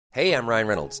Hey, I'm Ryan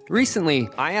Reynolds. Recently,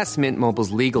 I asked Mint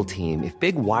Mobile's legal team if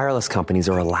big wireless companies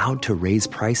are allowed to raise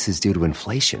prices due to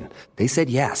inflation. They said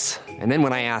yes. And then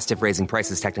when I asked if raising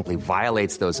prices technically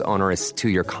violates those onerous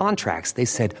two-year contracts, they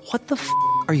said, "What the f***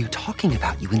 are you talking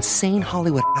about, you insane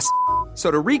Hollywood ass?" So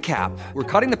to recap, we're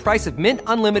cutting the price of Mint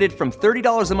Unlimited from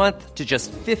 $30 a month to just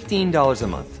 $15 a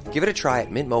month. Give it a try at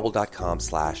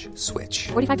mintmobile.com/switch.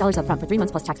 $45 up front for 3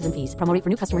 months plus taxes and fees. Promo rate for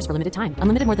new customers for limited time.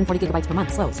 Unlimited more than 40 gigabytes per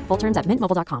month. Slows full terms at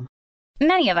mintmobile.com.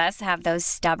 Many of us have those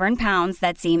stubborn pounds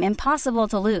that seem impossible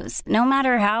to lose, no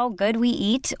matter how good we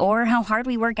eat or how hard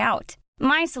we work out.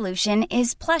 My solution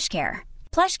is PlushCare.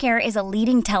 PlushCare is a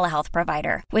leading telehealth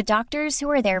provider with doctors who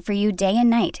are there for you day and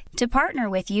night to partner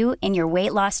with you in your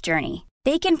weight loss journey.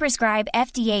 They can prescribe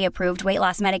FDA-approved weight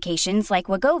loss medications like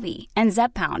Wegovy and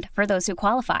Zepbound for those who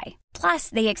qualify. Plus,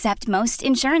 they accept most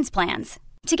insurance plans.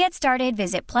 To get started,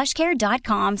 visit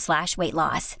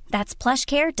plushcare.com/weightloss. That's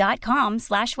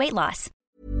plushcare.com/weightloss.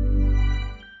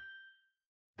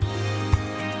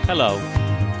 Hello,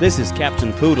 this is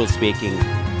Captain Poodle speaking.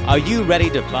 Are you ready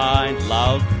to find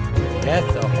love? Yes,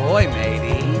 ahoy,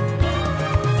 matey.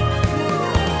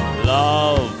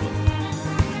 Love.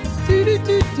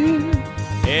 Do-do-do-do.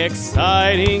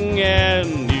 Exciting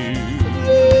and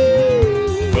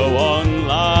new. Go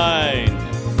online.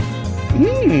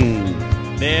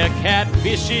 They're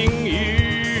catfishing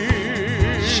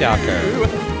you. Shocker.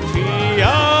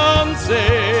 Fiancé.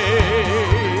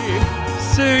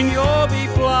 Soon you'll be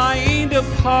flying to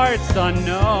parts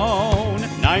unknown.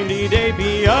 90-day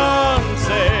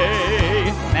Beyonce.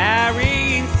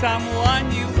 Marrying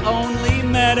someone you only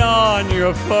met on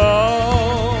your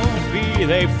phone. Be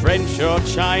they French or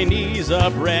Chinese, a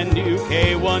brand new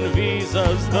K1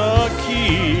 visa's the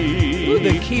key. Ooh,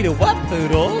 the key to what,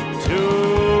 Poodle? To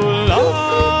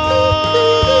love.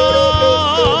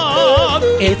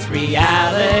 It's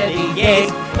reality, yes,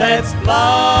 let's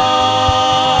love.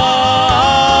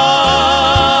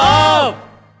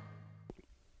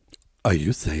 Are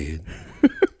you saying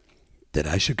that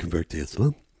I should convert to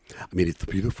Islam? I mean, it's a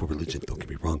beautiful religion, don't get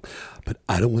me wrong, but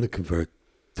I don't want to convert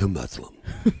to Muslim.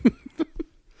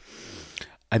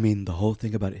 I mean, the whole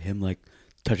thing about him, like,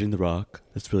 touching the rock,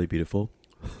 that's really beautiful.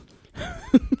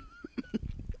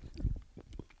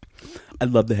 I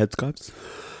love the headscarves.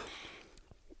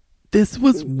 This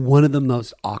was one of the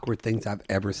most awkward things I've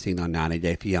ever seen on 90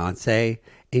 Day Fiancé.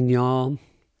 And y'all,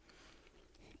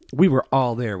 we were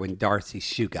all there when Darcy's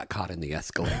shoe got caught in the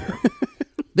escalator.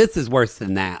 This is worse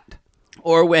than that.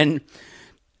 Or when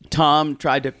Tom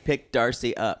tried to pick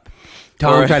Darcy up.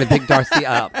 Tom tried to pick Darcy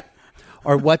up.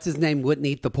 Or what's his name? Wouldn't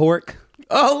eat the pork.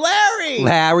 Oh, Larry!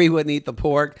 Larry wouldn't eat the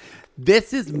pork.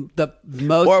 This is the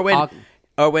most... Or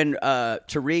when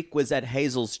Tariq was at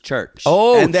Hazel's church.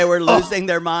 Oh. And they were losing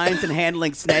their minds and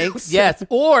handling snakes. Yes.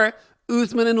 Or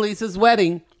Usman and Lisa's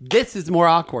wedding. This is more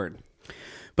awkward.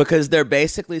 Because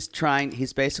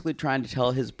he's basically trying to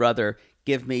tell his brother,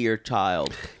 give me your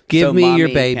child. Give me your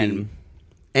baby.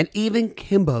 And even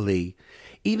Kimberly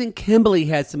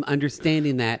has some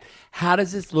understanding that how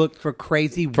does this look for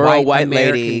crazy white American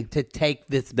lady to take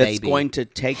this baby? That's going to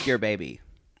take your baby.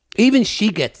 Even she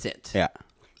gets it. Yeah.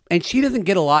 And she doesn't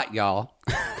get a lot, y'all.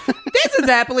 This is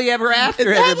Happily Ever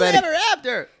After, everybody. Happily Ever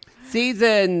After.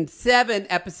 Season 7,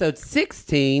 episode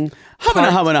 16.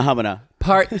 Humana.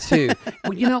 Part 2.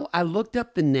 Well, you know, I looked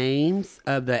up the names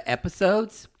of the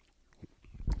episodes.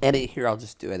 And here, I'll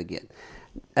just do it again.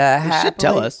 You should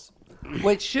tell us.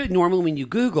 Well, it should normally when you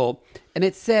Google. And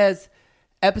it says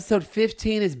episode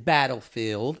 15 is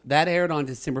Battlefield. That aired on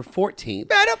December 14th.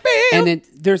 Battlefield! And then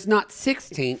there's not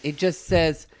 16. It just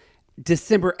says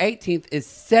December 18th is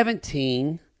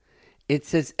 17. It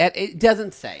says, it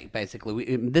doesn't say,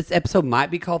 basically. This episode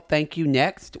might be called Thank You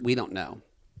Next. We don't know.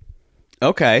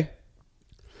 Okay.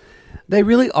 They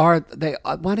really are.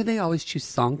 Why do they always choose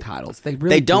song titles?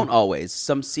 They don't always.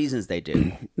 Some seasons they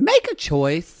do. Make a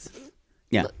choice.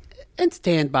 Yeah. And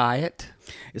stand by it.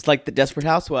 It's like the Desperate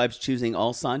Housewives choosing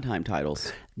all Sondheim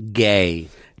titles. Gay.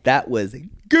 That was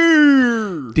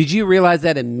gay. Did you realize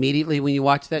that immediately when you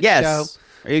watched that show? Yes.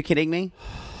 Are you kidding me?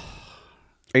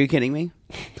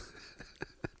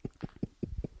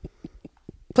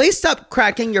 Please stop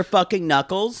cracking your fucking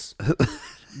knuckles.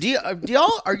 Do you have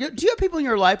people in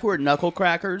your life who are knuckle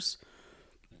crackers?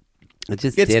 I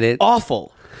just did it. It's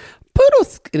awful.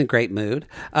 Poodle's in a great mood.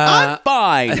 I'm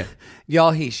fine.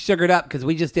 Y'all, he sugared up because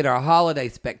we just did our holiday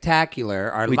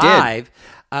spectacular, our live.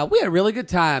 We had a really good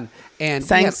time. And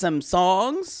sang some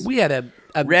songs. We had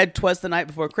a read Twas the Night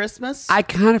Before Christmas. I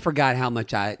kind of forgot how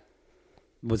much I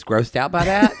was grossed out by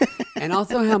that and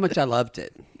also how much I loved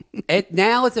it.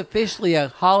 Now it's officially a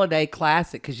holiday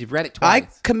classic because you've read it twice. I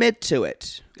commit to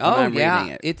it. when Oh I'm yeah,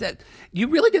 reading it. You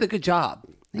really did a good job.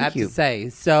 I have you. to say.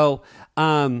 So,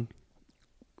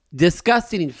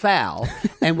 disgusting and foul.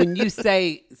 And when you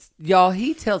say, y'all,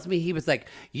 he tells me he was like,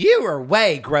 you are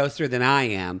way grosser than I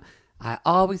am. I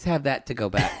always have that to go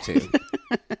back to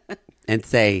and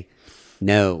say,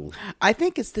 no. I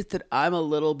think it's that I'm a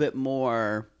little bit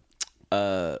more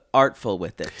artful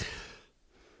with it.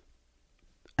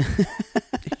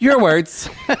 Your words.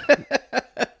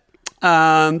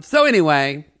 So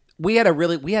anyway, we had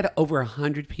over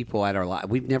 100 people at our live.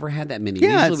 We've never had that many.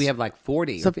 Yeah, Usually we have like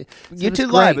 40. So it was YouTube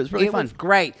great. Live was really It fun. was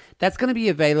great. That's going to be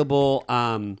available.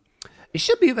 It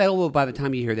should be available by the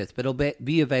time you hear this, but it'll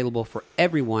be available for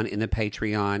everyone in the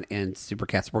Patreon and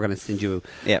Supercast. We're going to send you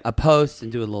a post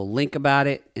and do a little link about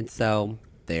it. And so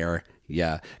there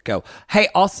you go. Hey,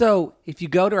 also, if you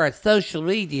go to our social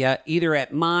media, either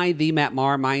at the Matt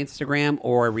Maher, my Instagram,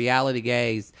 or Reality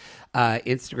Gaze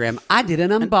Instagram, I did an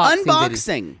unboxing.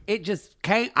 Video. It just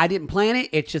came. I didn't plan it.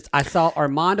 It's just I saw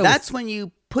Armando. That's when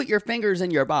you put your fingers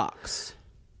in your box.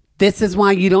 This is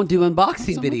why you don't do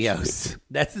unboxing videos.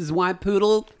 This is why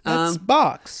Poodle. That's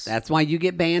box. That's why you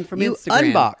get banned from You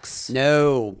Instagram. unbox.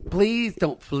 No, please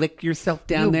don't flick yourself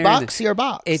down You there. box your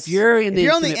box. If you're on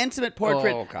the intimate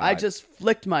portrait, Oh, God. I just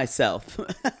flicked myself.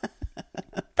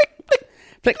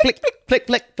 Flick,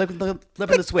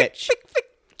 flipping the switch.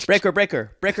 Breaker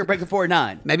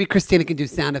 4-9. Maybe Christina can do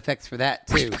sound effects for that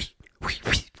too.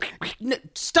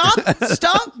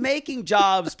 Stop making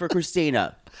jobs for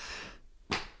Christina.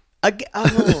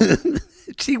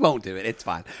 She won't do it. It's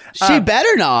fine. She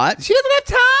better not. She doesn't have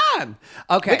time.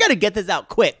 Okay, We got to get this out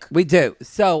quick. We do.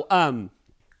 So,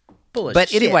 Full of but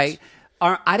shit. anyway,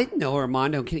 I didn't know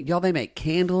Armando. Y'all, they make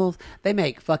candles. They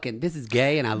make fucking. This is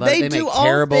gay, and I love. They They do make all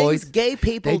Carboys. things gay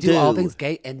people They do all do. things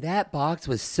gay, and that box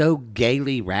was so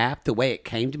gaily wrapped. The way it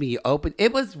came to me, you opened.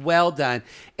 It was well done.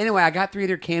 Anyway, I got 3 of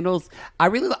their candles. I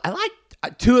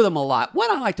liked 2 of them a lot. One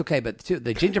I liked okay, but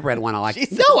the gingerbread one I liked.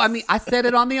 Jesus. No, I mean I said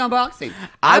it on the unboxing.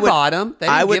 I bought them. They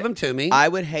didn't give them to me. I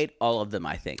would hate all of them,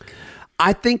 I think.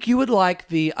 I think you would like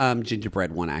the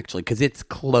gingerbread one actually because it's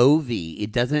clovey.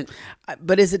 It doesn't.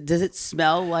 But does it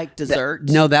smell like dessert?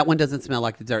 No, that one doesn't smell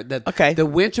like dessert. Okay. The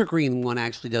wintergreen one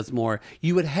actually does more.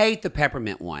 You would hate the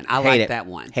peppermint one. I Hate like it. that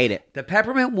one. Hate it. The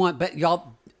peppermint one, but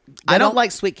y'all. I don't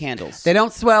like sweet candles. They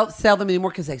don't sell them anymore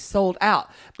because they sold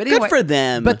out. But anyway, Good for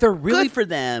them. But they're really Good for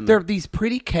them. They're these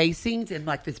pretty casings and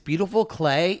like this beautiful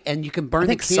clay, and you can burn I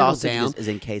think the candle sausage down. is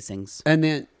in casings. And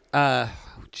then,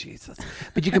 Jesus!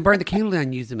 But you can burn the candle down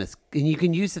and use them and you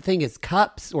can use the thing as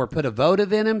cups or put a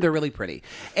votive in them. They're really pretty.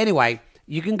 Anyway,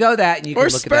 you can go that and you can Or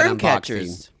look at that sperm unboxing.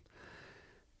 catchers.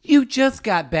 You just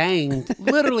got banged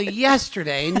literally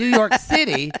yesterday in New York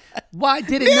City. Why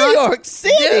did it New not? York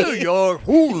City? New York.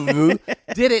 Ooh.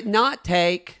 Did it not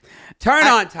take turn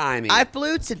on timing? I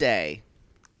flew today.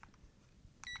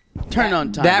 Turn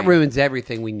on timing. That ruins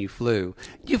everything when you flew.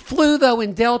 You flew though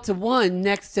in Delta One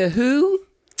next to who?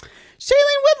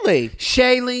 Shailene Woodley.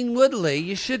 Shailene Woodley.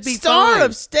 You should be Star fine.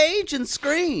 of stage and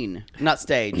screen. Not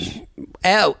stage.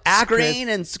 Oh, actress, Screen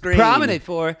and screen. prominent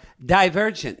for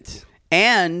Divergent.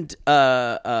 And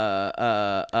Little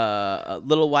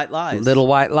White Lies. Little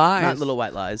White Lies. Not Little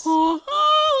White Lies.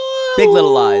 Big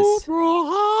Little Lies.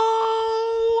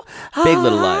 Big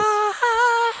Little Lies.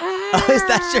 Oh, is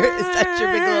that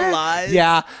your Big Little Lies?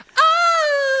 Yeah.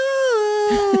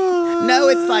 No,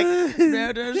 it's like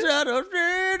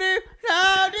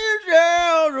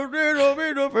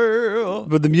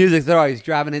But the music they're always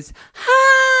driving is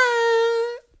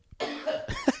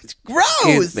gross.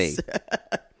 Excuse me.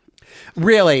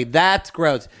 Really, that's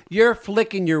gross. You're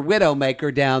flicking your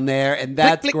Widowmaker down there, and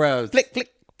that's flick, gross. Flick,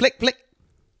 flick, flick, flick.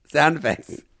 Sound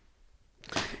effects.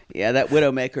 Yeah, that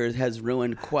Widowmaker has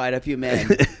ruined quite a few men.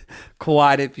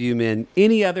 Quite a few men.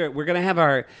 Any other? We're gonna have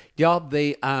our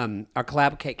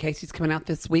collab. Casey's coming out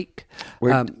this week.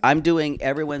 I'm doing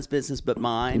Everyone's Business But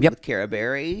Mine Yep. with Cara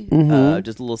Berry.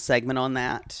 Just a little segment on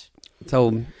that.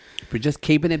 So we're just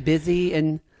keeping it busy,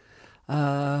 and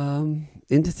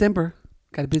in December,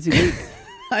 got a busy week,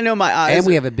 I know my eyes. and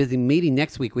we have a busy meeting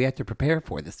next week. We have to prepare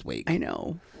for this week. I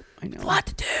know. A lot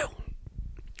to do.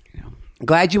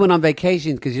 Glad you went on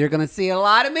vacation because you're going to see a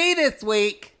lot of me this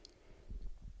week.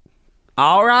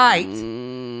 All right.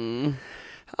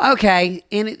 Okay.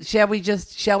 Shall we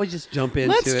just jump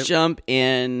into it? Let's jump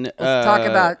in. Let's talk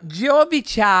about Jovi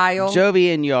Child.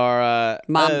 Jovi and Yara.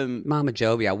 Mama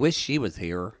Jovi. I wish she was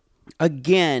here.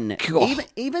 Again, God.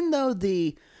 even though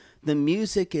the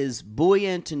music is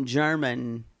buoyant and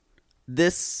German,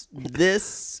 this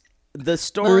The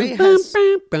story has...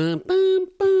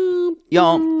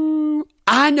 Y'all...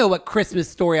 I know what Christmas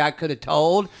story I could have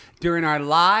told during our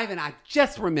live, and I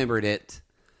just remembered it.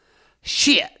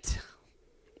 Shit.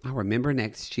 I'll remember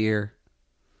next year.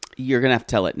 You're going to have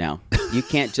to tell it now. You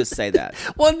can't just say that.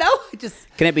 Well, no, I just...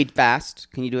 Can it be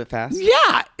fast? Can you do it fast?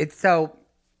 Yeah, it's so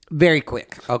very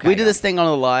quick. Okay. We did this thing on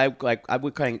the live, like I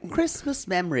would call it Christmas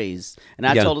memories. And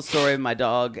I told a story of my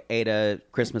dog ate a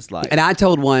Christmas light. And I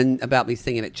told one about me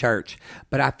singing at church,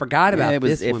 but I forgot about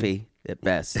this one. It was iffy at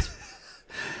best.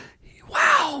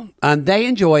 Wow. They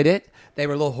enjoyed it. They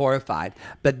were a little horrified.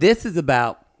 But this is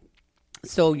about,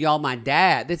 so y'all, my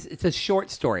dad, it's a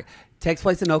short story. Takes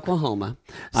place in Oklahoma.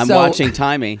 I'm watching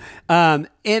Timey.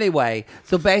 Anyway,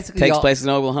 so basically, takes place in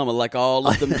Oklahoma, like all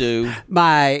of them do.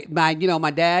 My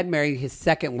dad married his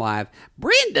second wife,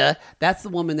 Brenda. That's the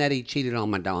woman that he cheated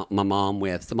on my mom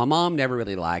with. So my mom never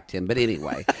really liked him. But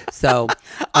anyway, so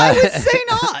I would say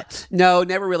not. No,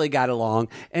 never really got along.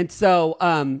 And so,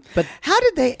 but how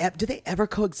did they ever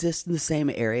coexist in the same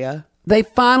area? They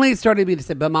finally started to be the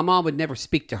same. But my mom would never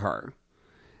speak to her.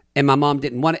 And my mom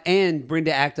didn't want to, and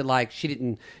Brenda acted like she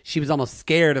was almost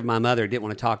scared of my mother, didn't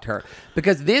want to talk to her.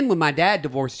 Because then when my dad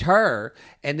divorced her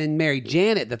and then married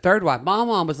Janet, the third wife, my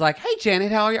mom was like, hey, Janet,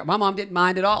 how are you? My mom didn't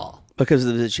mind at all. Because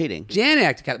of the cheating. Janet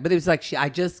acted kind of, but it was like, I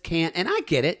just can't, and I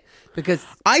get it, because.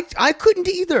 I couldn't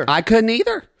either. I couldn't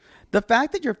either. The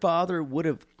fact that your father would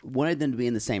have wanted them to be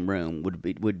in the same room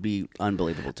would be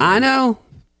unbelievable to me.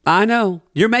 I know.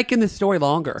 You're making this story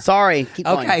longer. Sorry. Keep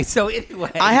going. Okay, so anyway.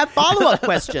 I have follow-up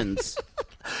questions.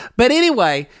 But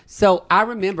anyway, so I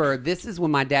remember this is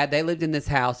when my dad, they lived in this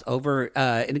house over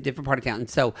in a different part of town. And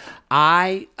so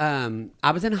I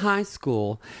was in high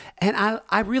school, and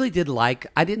I really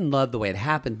I didn't love the way it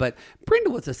happened, but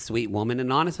Brenda was a sweet woman.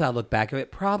 And honestly, I look back at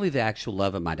it, probably the actual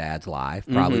love of my dad's life.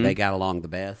 Probably they got along the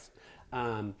best.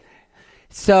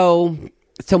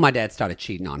 So my dad started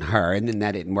cheating on her, and then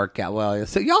that didn't work out well.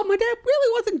 So y'all, my dad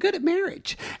really wasn't good at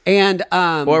marriage and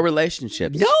or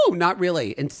relationships. No, not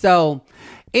really. And so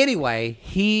anyway,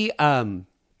 he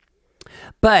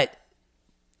but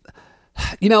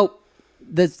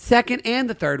the second and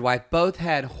the third wife both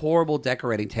had horrible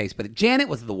decorating taste, but Janet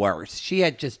was the worst. She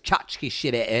had just tchotchke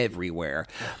shit everywhere,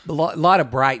 a lot of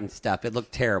Brighton stuff. It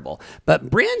looked terrible. But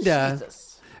Brenda,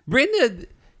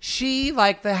 she,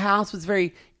 like, the house was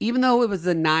very, even though it was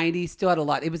the 90s, still had a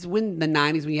lot. It was when the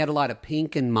 90s when you had a lot of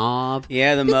pink and mauve.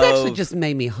 Yeah, the mauve. This actually just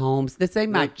made me homes. This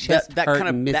made my chest that hurt kind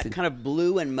of, and missing. that kind of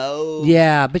blue and mauve.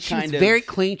 Yeah, but she was very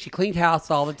clean. She cleaned house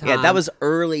all the time. Yeah, that was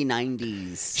early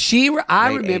 90s.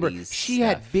 I remember she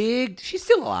had big, she's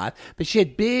still alive, but she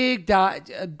had big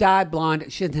dyed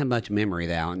blonde. She doesn't have much memory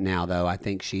now, though. I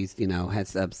think she's, has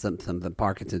some of the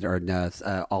Parkinson's or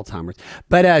Alzheimer's.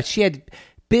 But she had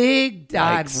big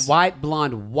dyed white,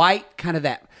 kind of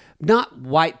that, not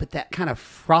white, but that kind of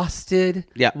frosted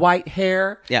white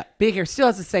hair. Yeah. Big hair. Still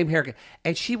has the same hair.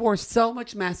 And she wore so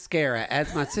much mascara,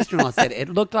 as my sister-in-law said, it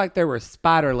looked like there were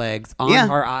spider legs on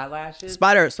her eyelashes.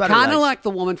 Spider legs. Kind of like the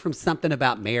woman from Something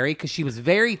About Mary, because she was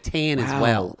very tan as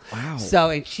well. Wow. So,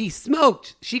 and she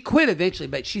smoked. She quit eventually,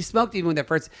 but she smoked even when they're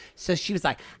first. So she was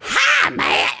like, hi,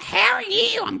 Matt. How are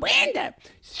you? I'm Brenda.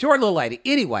 Short little lady.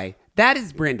 Anyway. That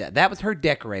is Brenda. That was her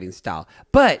decorating style.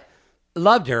 But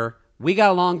loved her. We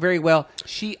got along very well.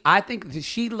 I think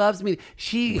she loves me.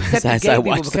 She accepted gay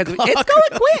people because it's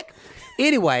going quick.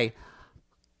 Anyway,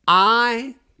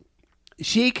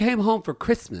 she came home for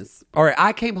Christmas, or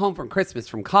I came home from Christmas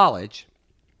from college,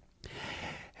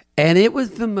 and it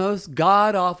was the most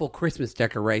god awful Christmas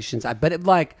decorations. But it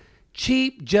like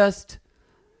cheap, just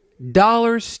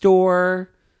dollar store.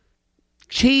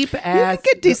 Cheap ass.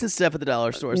 You get decent stuff at the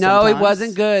dollar store. No, sometimes. It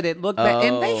wasn't good. It looked bad.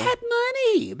 And they had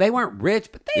money. They weren't rich,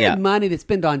 but they had money to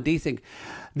spend on decent.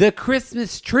 The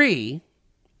Christmas tree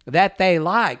that they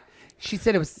liked, she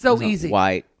said it was so easy.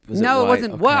 White. It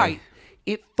wasn't white.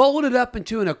 It folded up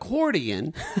into an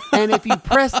accordion, and if you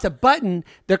pressed a button,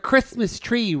 the Christmas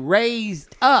tree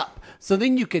raised up. So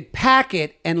then you could pack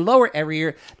it and lower it every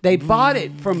year. They bought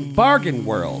it from Bargain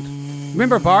World.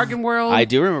 Remember Bargain World? I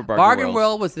do remember Bargain World. Bargain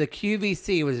World was the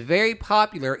QVC. It was very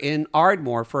popular in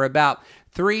Ardmore for about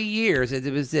 3 years.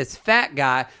 It was this fat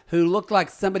guy who looked like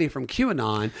somebody from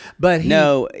QAnon, but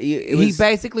he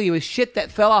basically was shit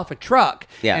that fell off a truck,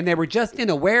 and they were just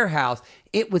in a warehouse.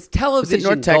 It was television. Was it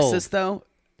North Texas though?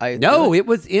 No, it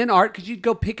was in Art because you'd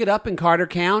go pick it up in Carter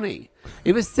County.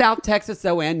 It was South Texas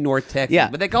though and North Texas. Yeah,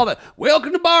 but they called it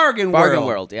Welcome to Bargain World. Bargain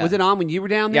World. Yeah. Was it on when you were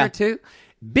down there too?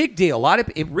 Big deal.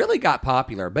 It really got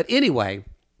popular. But anyway,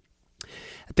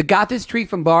 They got this tree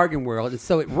from Bargain World, and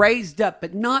so it raised up,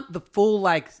 but not the full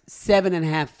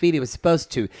 7.5 feet it was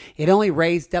supposed to. It only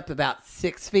raised up about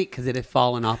 6 feet because it had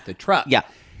fallen off the truck. Yeah.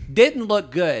 Didn't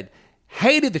look good.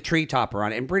 Hated the tree topper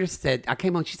on it. And Britta said, I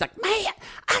came on, she's like, man,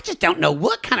 I just don't know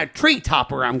what kind of tree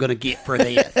topper I'm going to get for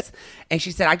this. And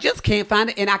she said, I just can't find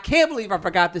it. And I can't believe I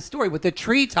forgot this story with the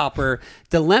tree topper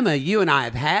dilemma you and I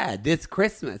have had this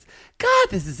Christmas. God,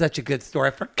 this is such a good story.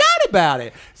 I forgot about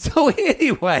it. So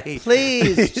anyway.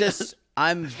 Please, just,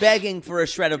 I'm begging for a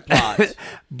shred of plot.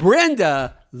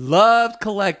 Brenda loved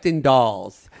collecting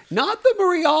dolls. Not the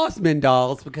Marie Osmond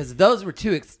dolls, because those were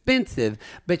too expensive.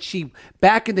 But she,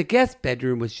 back in the guest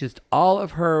bedroom, was just all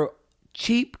of her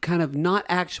cheap, kind of not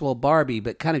actual Barbie,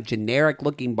 but kind of generic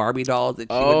looking Barbie dolls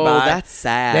that she would buy. Oh, that's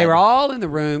sad. They were all in the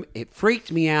room. It freaked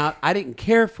me out. I didn't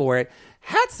care for it.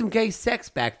 Had some gay sex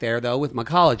back there, though, with my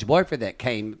college boyfriend that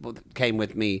came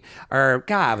with me. Or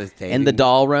guy I was dating. In the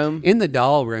doll room? In the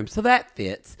doll room. So that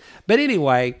fits. But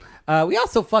anyway, we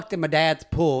also fucked in my dad's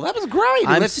pool. That was great.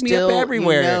 It lifted me up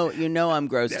everywhere. You know I'm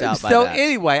grossed out by so that.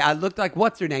 anyway, I looked like,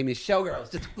 what's her name? These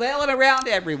showgirls just flailing around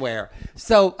everywhere.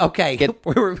 So, okay,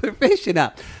 we're finishing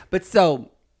up. But so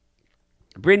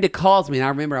Brenda calls me, and I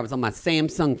remember I was on my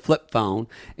Samsung flip phone,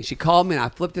 and she called me, and I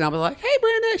flipped it, and I was like, hey,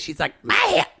 Brenda. She's like,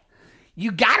 Matt,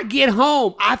 you got to get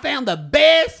home. I found the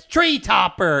best tree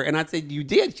topper. And I said, you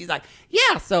did? She's like,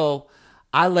 yeah. So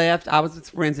I left. I was with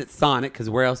friends at Sonic, because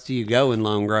where else do you go in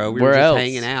Lone Grove? We were just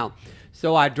hanging out.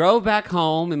 So I drove back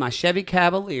home in my Chevy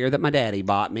Cavalier that my daddy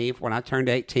bought me when I turned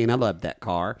 18. I loved that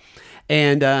car.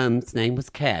 And its name was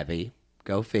Cavi.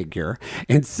 Go figure.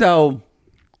 And so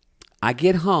I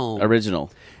get home.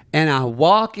 Original. And I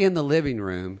walk in the living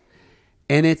room,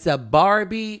 and it's a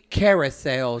Barbie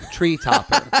carousel tree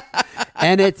topper.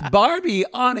 And it's Barbie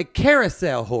on a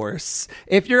carousel horse.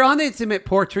 If you're on the Intimate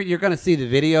Portrait, you're going to see the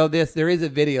video of this. There is a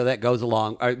video that goes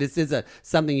along. Or this is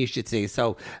something you should see.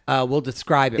 So we'll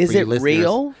describe it for your listeners. Is it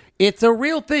real? It's a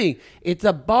real thing. It's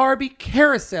a Barbie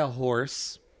carousel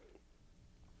horse.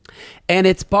 And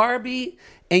it's Barbie,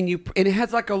 and it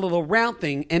has like a little round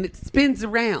thing, and it spins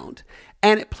around.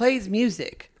 And it plays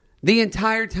music the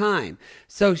entire time.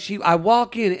 So I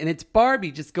walk in, and it's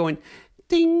Barbie just going,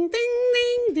 ding, ding,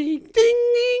 ding, ding, ding,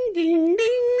 ding, ding,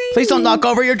 ding. Please don't knock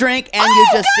over your drink, and you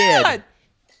just did.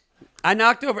 I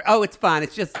knocked over. Oh, it's fine.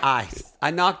 It's just ice.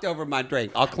 I knocked over my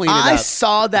drink. I'll clean it up. I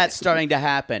saw that starting to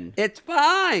happen. It's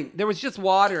fine. There was just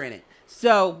water in it.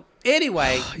 So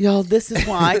anyway, y'all, this is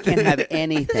why I can't have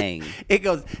anything. It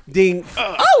goes ding.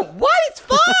 Oh, what? It's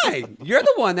fine. You're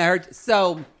the one that heard.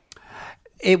 So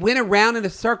it went around in a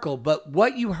circle, but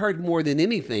what you heard more than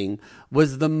anything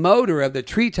was the motor of the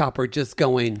tree topper just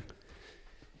going.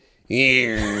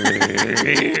 Please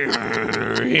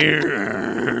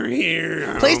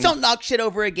don't knock shit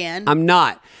over again. I'm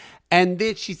not. And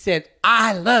then she said,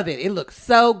 I love it. It looks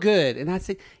so good. And I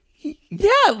said, yeah,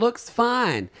 it looks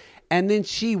fine. And then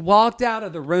she walked out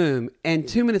of the room, and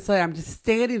 2 minutes later, I'm just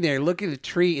standing there looking at the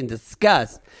tree in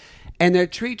disgust. And their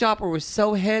tree topper was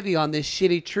so heavy on this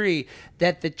shitty tree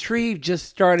that the tree just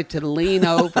started to lean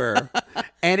over,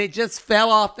 and it just fell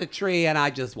off the tree, and I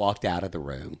just walked out of the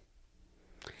room.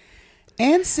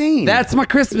 And scene. That's my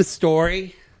Christmas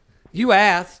story. You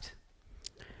asked.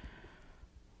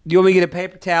 You want me to get a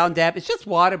paper towel and dab? It's just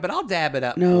water, but I'll dab it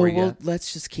up for you. Well,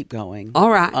 let's just keep going.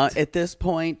 All right. At this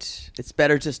point, it's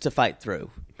better just to fight through.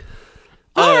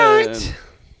 All right.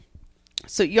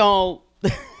 So, y'all,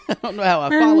 I don't know how I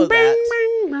follow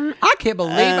that. I can't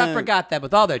believe I forgot that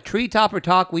with all the tree topper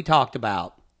talk we talked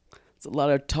about. It's a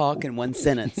lot of talk in one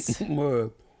sentence. You've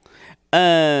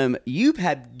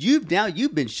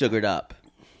been sugared up.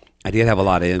 I did have a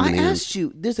lot of M&Ms. I asked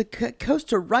you. There's a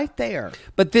coaster right there,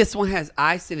 but this one has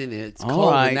ice in it. And it's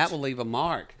cold, right. And that will leave a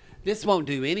mark. This won't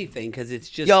do anything because it's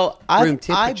just I room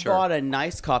temperature. bought a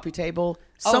nice coffee table.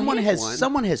 Oh, Someone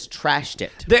has trashed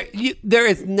it. There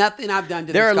is nothing I've done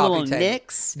to there this are coffee little table.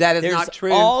 nicks. That is There's not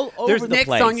true. All over There's the nicks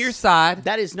place on your side.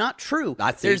 That is not true.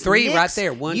 I see There's 3 nicks. right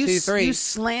there. 1, 2, 3. You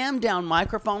slam down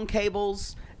microphone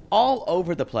cables all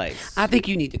over the place. I think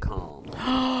you need to calm.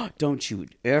 Don't you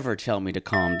ever tell me to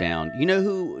calm down. You know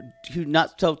who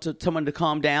not tell someone to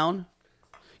calm down?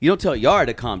 You don't tell Yara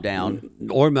to calm down.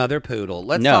 Or Mother Poodle.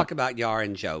 Let's talk about Yara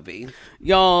and Jovi.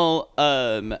 Y'all,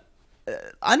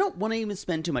 I don't want to even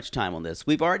spend too much time on this.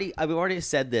 I've already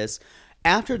said this.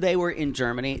 After they were in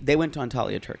Germany, they went to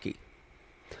Antalya, Turkey.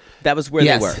 That was where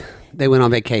they were. They went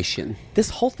on vacation. This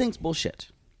whole thing's bullshit.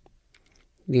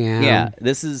 Yeah,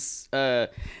 this is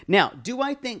now. Do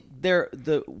I think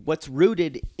what's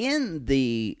rooted in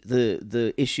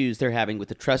the issues they're having with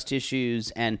the trust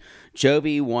issues and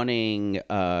Jovi wanting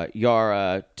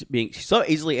Yara to being so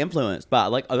easily influenced by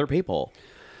like other people?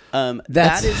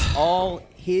 That is all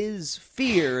his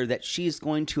fear that she's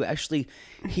going to actually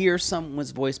hear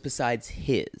someone's voice besides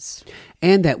his,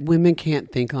 and that women can't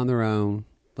think on their own.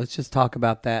 Let's just talk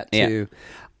about that too. Yeah.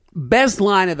 Best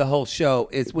line of the whole show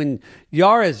is when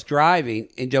Yara's driving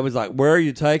and Joey's like, "Where are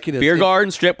you taking us?" Beer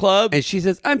garden, strip club. And she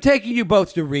says, "I'm taking you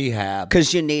both to rehab.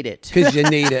 Because you need it. Because you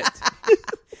need it."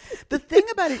 The thing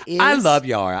about it is... I love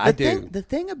Yara. I do. The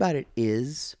thing about it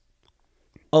is,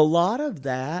 a lot of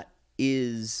that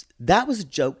was a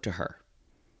joke to her.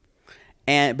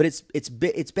 But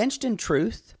it's benched in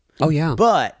truth. Oh, yeah.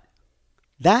 But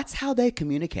that's how they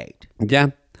communicate.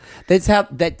 Yeah. That's how...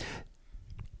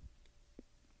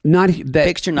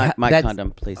 Picture my condom,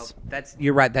 please.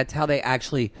 You're right. That's how they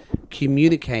actually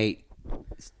communicate,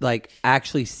 like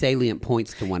actually salient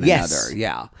points to one another.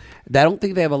 Yeah, I don't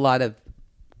think they have a lot of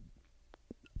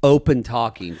open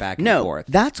talking back and forth.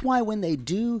 That's why when they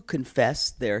do confess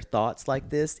their thoughts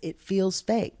like this, it feels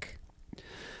fake.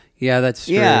 Yeah, that's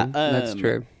true. Yeah, that's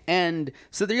true. And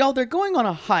so they're going on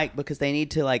a hike because they need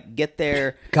to like get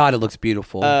there. God, it looks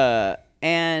beautiful.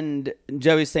 And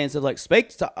Joey's saying stuff like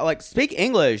speak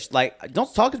English, like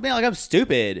don't talk to me like I'm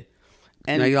stupid.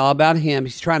 And it's all about him.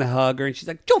 He's trying to hug her, and she's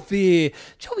like, Jovi,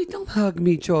 don't hug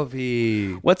me,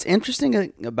 Jovi. What's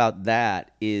interesting about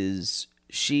that is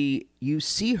you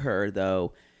see her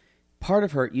though, part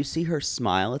of her, you see her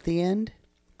smile at the end.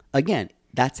 Again,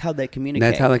 that's how they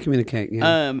communicate.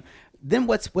 Yeah. Then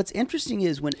what's interesting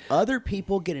is when other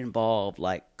people get involved,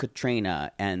 like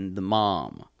Katrina and the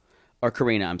mom, or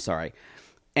Karina, I'm sorry.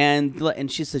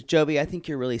 And she says, Jovi, I think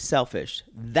you're really selfish.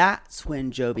 That's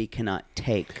when Jovi cannot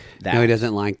take that. No, he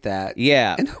doesn't like that.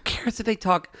 Yeah. And who cares if they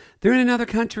talk? They're in another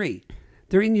country.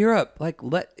 They're in Europe. Like,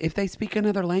 if they speak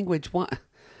another language, what?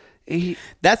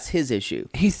 That's his issue.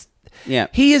 He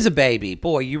is a baby.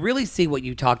 Boy, you really see what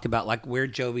you talked about, like where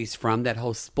Jovi's from, that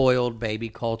whole spoiled baby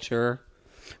culture.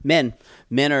 Men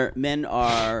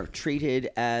are treated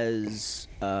as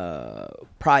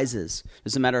prizes.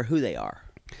 Doesn't matter who they are.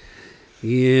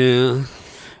 Yeah.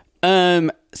 So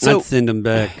I'd send them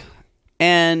back.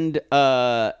 And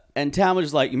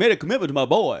Talmadge's like, you made a commitment to my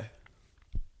boy.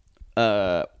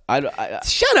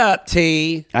 Shut up,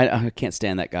 T. I can't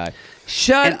stand that guy.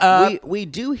 Shut up. We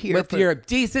do hear with your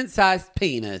decent sized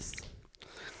penis.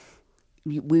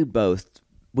 We'd both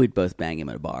bang him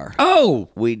at a bar. Oh,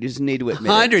 we just need to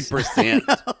admit 100%.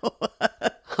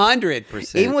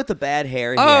 100%. Even with the bad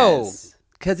hair he has.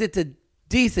 Because it's a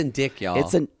decent dick, y'all.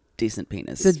 It's a decent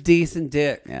penis. It's a decent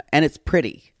dick. Yeah, and it's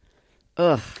pretty.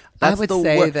 Ugh. I would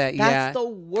say that, yeah. That's the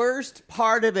worst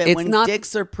part of it, when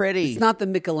dicks are pretty. It's not the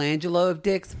Michelangelo of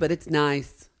dicks, but it's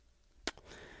nice.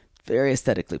 Very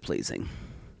aesthetically pleasing.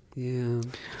 Yeah.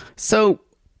 So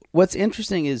what's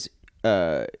interesting is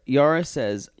Yara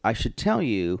says, I should tell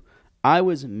you, I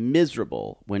was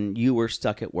miserable when you were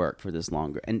stuck at work for this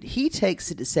longer. And he takes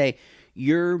it to say,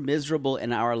 you're miserable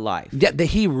in our life. Yeah,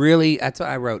 that's what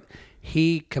I wrote.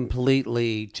 He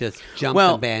completely just jumped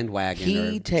the bandwagon.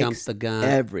 He takes jumped the gun.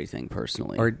 Everything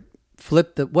personally. Or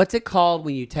flip what's it called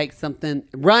when you take something,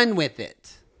 run with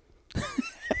it.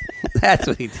 That's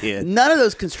what he did. None of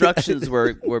those constructions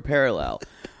were parallel.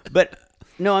 But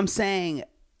no, I'm saying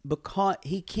because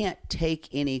he can't take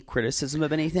any criticism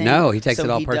of anything. No, he takes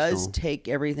it all he personal. He does take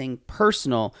everything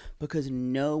personal because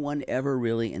no one ever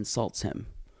really insults him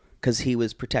because he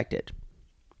was protected.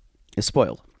 Is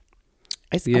spoiled.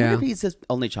 I wonder if he's his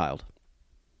only child.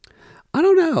 I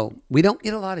don't know. We don't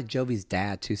get a lot of Jovi's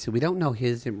dad, too, so we don't know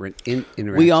his interaction.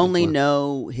 We only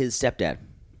know his stepdad.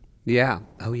 Yeah.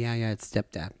 Oh, yeah, it's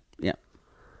stepdad. Yeah.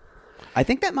 I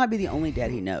think that might be the only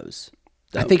dad he knows.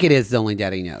 Though. I think it is the only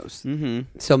dad he knows.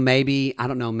 Mm-hmm. So maybe, I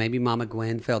don't know, maybe Mama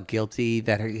Gwen felt guilty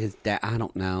that his dad, I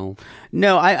don't know.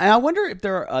 No, I wonder if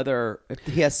there are if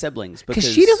he has siblings. Because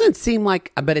she doesn't seem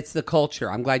like, but it's the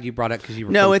culture. I'm glad you brought it because you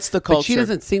were No, it's the culture. But she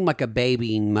doesn't seem like a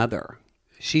babying mother.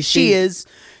 She is,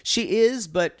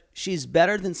 but she's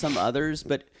better than some others.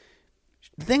 But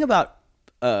the thing about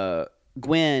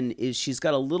Gwen is she's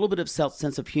got a little bit of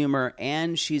sense of humor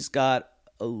and she's got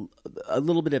a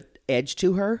little bit of edge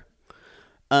to her.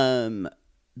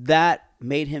 That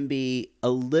made him be a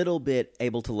little bit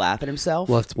able to laugh at himself.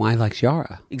 Well, that's why he likes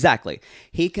Yara. Exactly.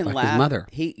 He can like laugh. His mother.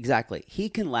 He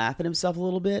can laugh at himself a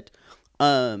little bit.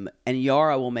 And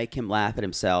Yara will make him laugh at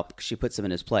himself because she puts him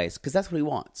in his place because that's what he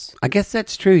wants. I guess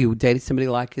that's true. You dated somebody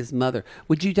like his mother.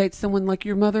 Would you date someone like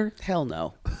your mother? Hell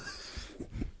no.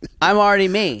 I'm already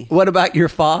me. What about your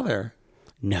father?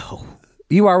 No.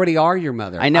 You already are your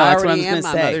mother. I know. That's what I was going to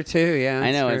say. My mother too. Yeah,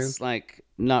 I know. true. It's like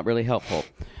not really helpful.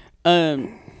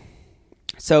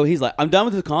 So he's like, I'm done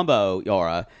with the combo,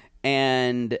 Yara,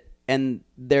 and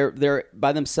they're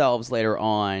by themselves later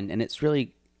on, and it's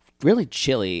really, really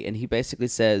chilly. And he basically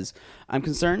says, I'm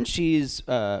concerned she's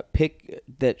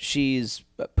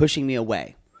pushing me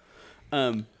away.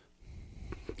 And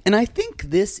I think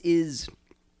this is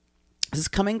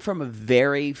coming from a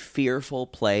very fearful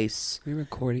place. Are we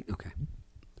recording? Okay.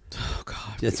 Oh,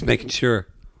 God. Just making sure.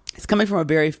 It's coming from a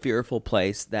very fearful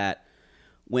place that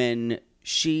when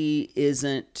she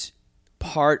isn't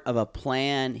part of a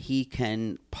plan he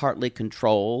can partly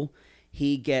control,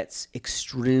 he gets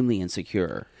extremely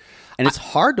insecure. And it's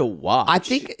hard to watch. I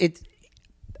think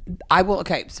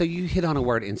okay, so you hit on a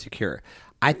word, insecure.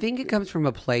 I think it comes from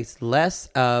a place less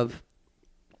of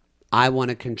I want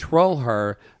to control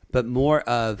her, but more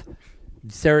of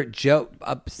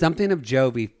something of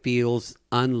Jovi feels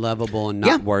unlovable and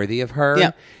not worthy of her.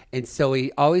 Yeah. And so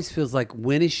he always feels like,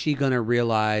 when is she going to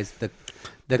realize the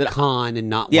con and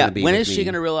not want to be when with is she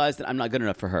going to realize that I'm not good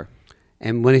enough for her?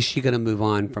 And when is she going to move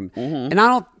on from... Mm-hmm. And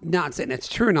I'm not saying that's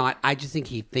true or not. I just think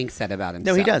he thinks that about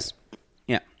himself. No, he does.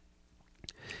 Yeah.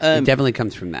 It definitely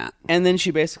comes from that. And then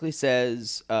she basically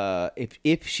says,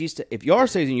 if Yara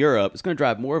stays in Europe, it's going to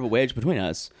drive more of a wedge between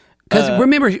us. Because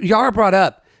remember, Yara brought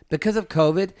up, because of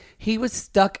COVID, he was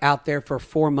stuck out there for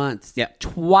 4 months. Yeah.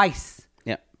 Twice.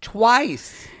 Yeah.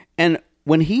 Twice. And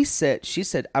when she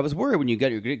said, I was worried when you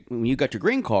got your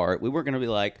green card, we weren't going to be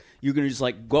like, you're going to just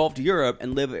like go off to Europe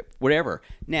and live whatever.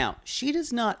 Now, she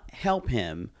does not help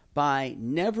him by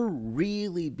never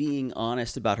really being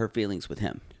honest about her feelings with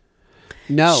him.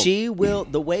 No. She will,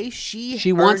 the way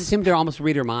she wants him to almost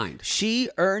read her mind. She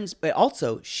earns, but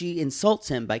also she insults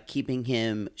him by keeping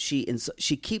him, she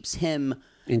keeps him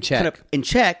in check. Kind of in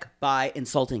check by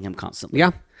insulting him constantly.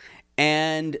 Yeah.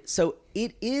 And so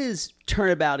it is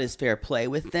turnabout is fair play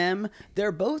with them.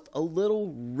 They're both a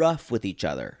little rough with each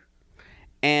other.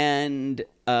 And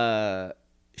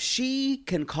she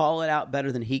can call it out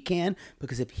better than he can,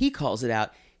 because if he calls it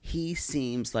out, he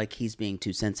seems like he's being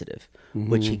too sensitive,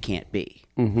 which he can't be.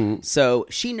 Mm-hmm. So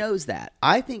she knows that.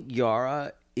 I think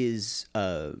Yara is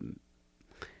a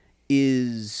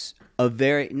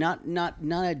very not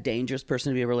a dangerous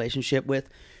person to be in a relationship with.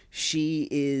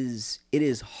 It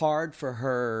is hard for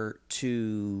her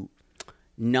to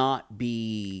not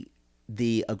be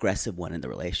the aggressive one in the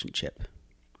relationship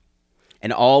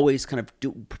and always kind of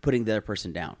putting the other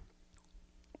person down.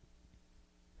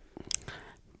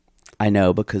 I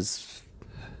know, because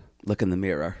look in the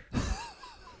mirror.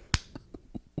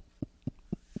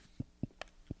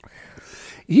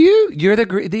 You're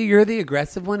the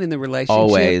aggressive one in the relationship.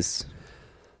 Always.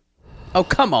 Oh,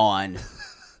 come on.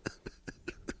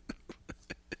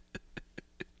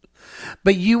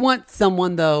 But you want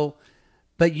someone, though,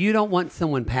 but you don't want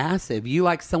someone passive. You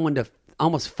like someone to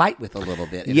almost fight with a little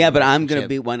bit. Yeah, but I'm going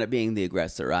to wind up being the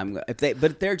aggressor.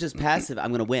 If they're just passive, I'm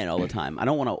going to win all the time. I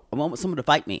want someone to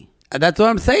fight me. That's what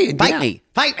I'm saying. Fight me.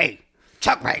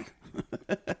 Choke me.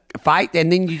 Fight,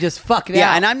 and then you just fuck it out.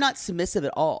 Yeah, and I'm not submissive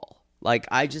at all. Like,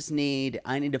 I need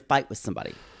to fight with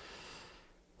somebody.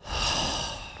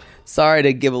 Sorry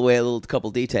to give away a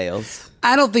couple details.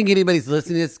 I don't think anybody's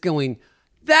listening to this going,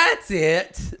 that's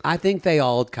it. I think they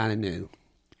all kind of knew.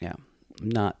 Yeah.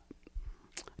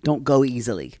 Don't go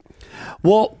easily.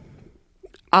 Well,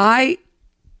 and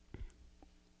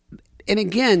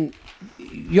again,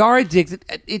 Yara digs it.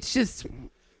 It's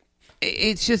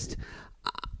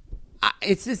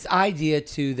this idea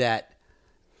too that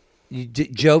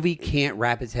Jovi can't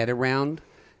wrap his head around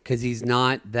because he's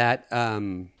not that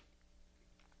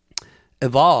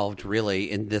evolved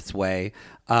really in this way.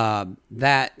 He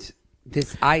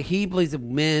believes that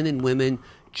men and women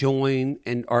join,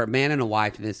 or a man and a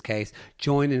wife in this case,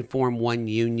 join and form one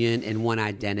union and one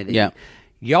identity. Yeah.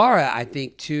 Yara, I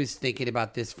think, too, is thinking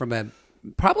about this from a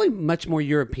probably much more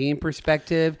European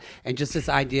perspective, and just this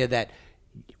idea that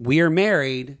we are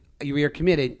married, we are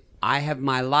committed. I have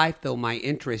my life, though, my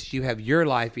interests. You have your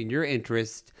life and your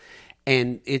interest,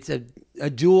 and it's a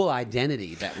dual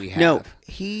identity that we have. No,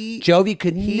 Jovi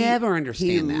could never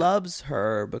understand that. He loves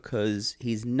her because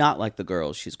he's not like the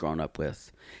girls she's grown up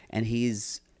with, and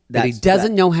but he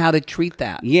doesn't know how to treat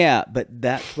that. Yeah, but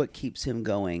that's what keeps him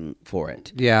going for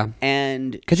it. Yeah.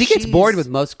 And because he gets bored with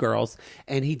most girls,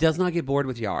 and he does not get bored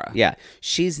with Yara. Yeah.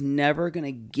 She's never going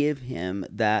to give him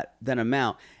that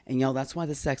amount. And, that's why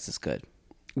the sex is good.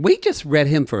 We just read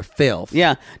him for filth.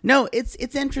 Yeah. No, it's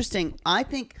interesting. I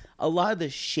think a lot of the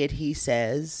shit he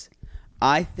says,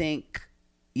 I think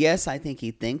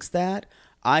he thinks that.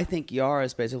 I think Yara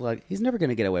is basically like, he's never going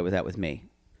to get away with that with me.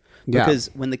 Yeah. Because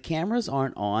when the cameras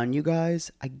aren't on, you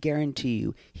guys, I guarantee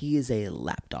you, he is a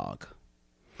lapdog.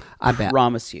 I bet.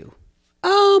 Promise you.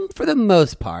 For the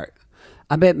most part.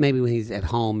 I bet maybe when he's at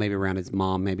home, maybe around his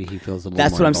mom, maybe he feels a little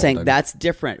That's more what I'm saying. emboldened. That's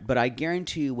different. But I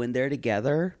guarantee you, when they're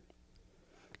together,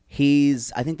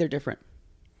 I think they're different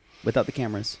without the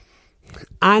cameras.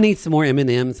 I need some more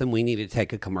M&Ms, and we need to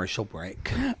take a commercial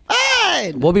break.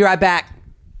 Hey! We'll be right back.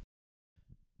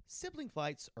 Sibling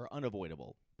fights are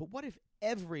unavoidable, but what if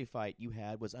every fight you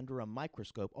had was under a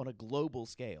microscope on a global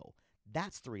scale?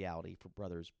 That's the reality for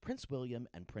brothers Prince William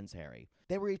and Prince Harry.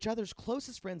 They were each other's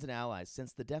closest friends and allies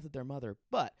since the death of their mother,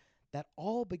 but that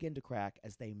all began to crack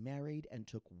as they married and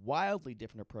took wildly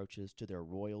different approaches to their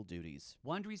royal duties.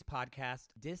 Wondery's podcast,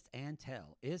 Dis and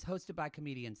Tell, is hosted by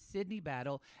comedians Sydney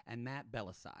Battle and Matt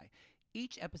Belisai.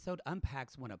 Each episode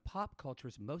unpacks one of pop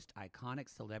culture's most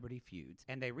iconic celebrity feuds,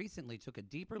 and they recently took a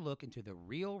deeper look into the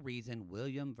real reason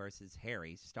William versus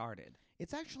Harry started.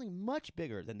 It's actually much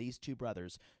bigger than these two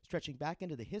brothers, stretching back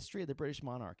into the history of the British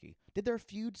monarchy. Did their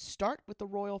feud start with the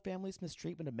royal family's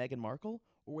mistreatment of Meghan Markle,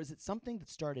 or was it something that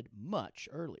started much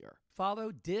earlier?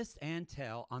 Follow Dis and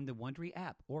Tell on the Wondery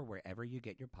app or wherever you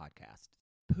get your podcasts.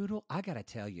 Poodle, I gotta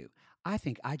tell you, I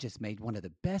think I just made one of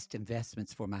the best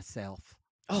investments for myself.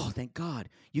 Oh, thank God.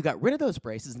 You got rid of those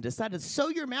braces and decided to sew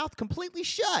your mouth completely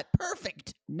shut.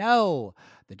 Perfect. No,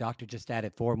 the doctor just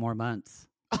added 4 more months.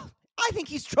 I think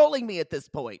he's trolling me at this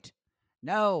point.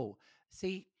 No,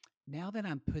 see, now that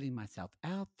I'm putting myself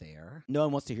out there. No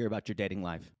one wants to hear about your dating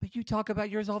life. But you talk about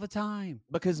yours all the time.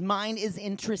 Because mine is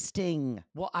interesting.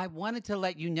 Well, I wanted to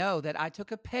let you know that I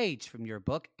took a page from your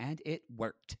book and it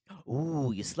worked.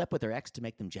 Ooh, you slept with their ex to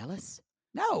make them jealous?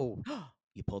 No.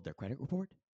 You pulled their credit report?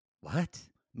 What?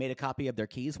 Made a copy of their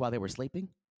keys while they were sleeping?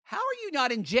 How are you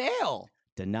not in jail?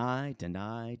 Deny,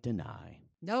 deny, deny.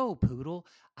 No, Poodle.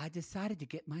 I decided to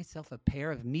get myself a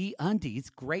pair of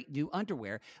MeUndies great new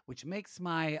underwear, which makes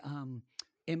my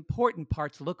important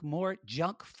parts look more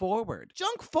junk forward.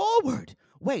 Junk forward?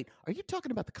 Wait, are you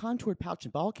talking about the contoured pouch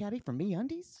and ball caddy from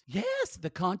MeUndies? Yes, the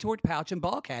contoured pouch and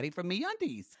ball caddy from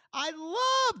MeUndies. I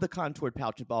love the contoured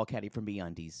pouch and ball caddy from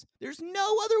MeUndies. There's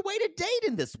no other way to date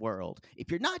in this world. If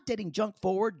you're not dating junk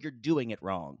forward, you're doing it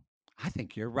wrong. I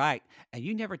think you're right. And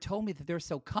you never told me that they're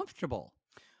so comfortable.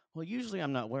 Well, usually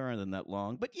I'm not wearing them that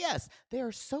long, but yes, they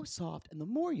are so soft, and the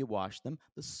more you wash them,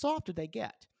 the softer they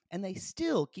get. And they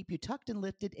still keep you tucked and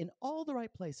lifted in all the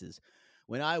right places.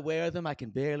 When I wear them, I can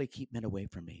barely keep men away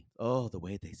from me. Oh, the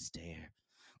way they stare.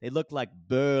 They look like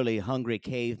burly, hungry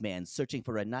cavemen searching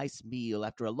for a nice meal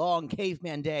after a long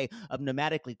caveman day of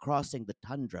nomadically crossing the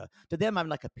tundra. To them, I'm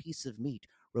like a piece of meat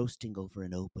roasting over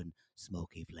an open,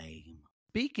 smoky flame.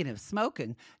 Speaking of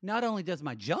smoking, not only does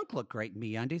my junk look great in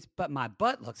MeUndies, but my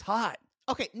butt looks hot.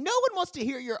 Okay, no one wants to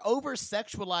hear your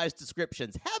over-sexualized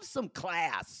descriptions. Have some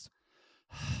class.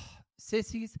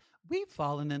 Sissies, we've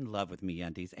fallen in love with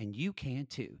MeUndies, and you can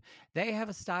too. They have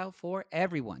a style for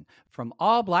everyone. From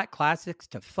all black classics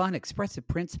to fun expressive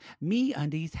prints,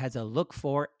 MeUndies has a look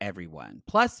for everyone.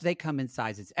 Plus, they come in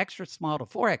sizes extra small to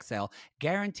 4XL,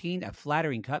 guaranteeing a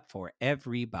flattering cut for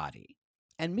everybody.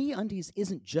 And MeUndies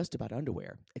isn't just about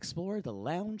underwear. Explore the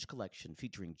Lounge collection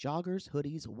featuring joggers,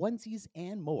 hoodies, onesies,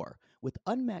 and more. With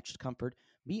unmatched comfort,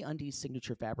 MeUndies'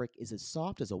 signature fabric is as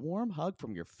soft as a warm hug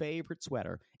from your favorite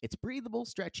sweater. It's breathable,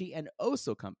 stretchy, and oh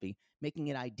so comfy, making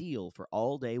it ideal for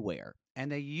all-day wear.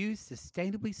 And they use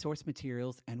sustainably sourced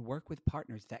materials and work with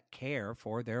partners that care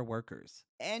for their workers.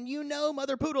 And you know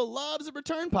Mother Poodle loves a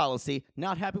return policy.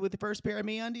 Not happy with the first pair of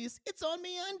MeUndies? It's on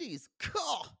MeUndies.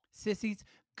 Cool. Sissies,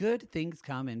 good things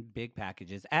come in big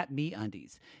packages at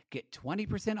MeUndies. Get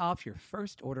 20% off your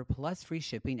first order plus free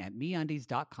shipping at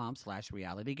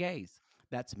MeUndies.com/realitygaze.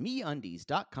 That's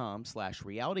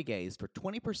MeUndies.com/realitygaze for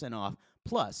 20% off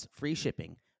plus free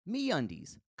shipping.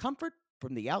 MeUndies, comfort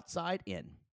from the outside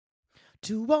in.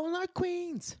 To all our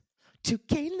queens, to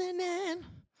Caitlin and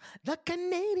the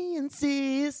Canadian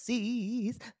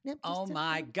sissies. Oh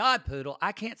my God, Poodle.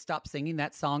 I can't stop singing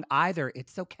that song either.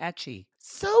 It's so catchy.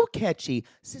 So catchy.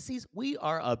 Sissies, we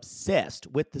are obsessed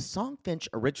with the Songfinch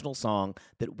original song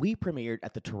that we premiered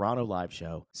at the Toronto Live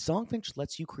Show. Songfinch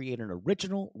lets you create an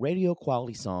original radio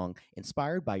quality song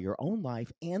inspired by your own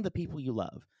life and the people you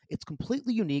love. It's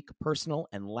completely unique, personal,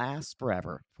 and lasts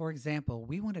forever. For example,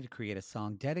 we wanted to create a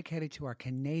song dedicated to our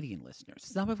Canadian listeners,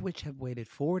 some of which have waited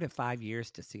 4 to 5 years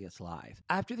to see us live.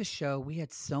 After the show, we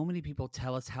had so many people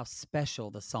tell us how special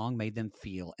the song made them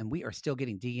feel, and we are still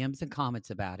getting DMs and comments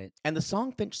about it. And the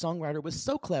Songfinch songwriter was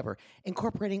so clever,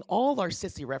 incorporating all our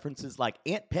sissy references like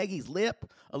Aunt Peggy's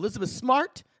lip, Elizabeth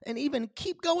Smart, and even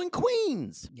Keep Going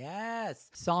Queens. Yes.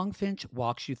 Songfinch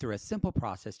walks you through a simple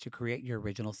process to create your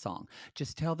original song.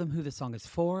 Just tell them who the song is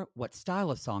for, what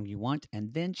style of song you want,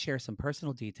 and then share some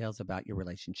personal details about your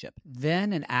relationship.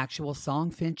 Then an actual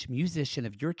Songfinch musician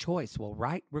of your choice will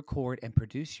write, record, and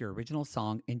produce your original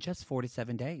song in just 4 to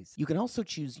 7 days. You can also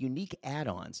choose unique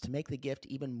add-ons to make the gift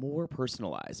even more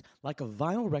personalized, like a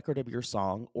vinyl record of your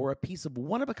song or a piece of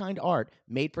one-of-a-kind art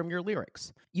made from your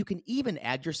lyrics. You can even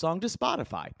add your song to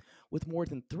Spotify. With more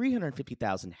than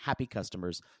 350,000 happy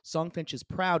customers, Songfinch is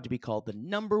proud to be called the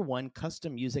 #1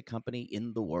 custom music company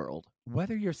in the world.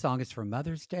 Whether your song is for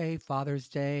Mother's Day, Father's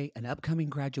Day, an upcoming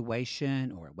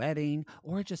graduation, or a wedding,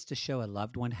 or just to show a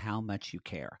loved one how much you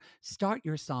care, start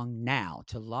your song now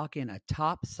to lock in a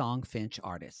top Songfinch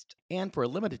artist. And for a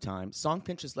limited time,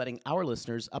 Songfinch is letting our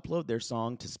listeners upload their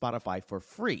song to Spotify for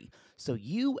free, so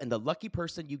you and the lucky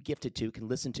person you gifted to can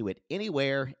listen to it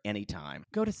anywhere, anytime.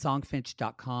 Go to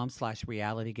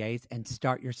songfinch.com/realitygaze and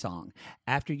start your song.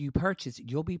 After you purchase,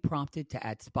 you'll be prompted to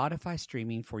add Spotify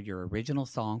streaming for your original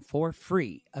song for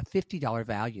free, a $50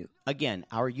 value. Again,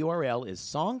 our URL is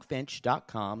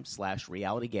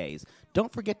songfinch.com/realitygaze.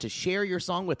 Don't forget to share your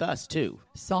song with us, too.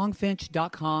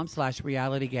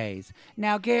 Songfinch.com/realitygaze.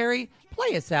 Now, Gary,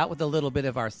 play us out with a little bit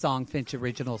of our Songfinch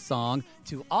original song,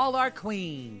 To All Our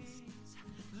Queens.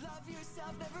 Love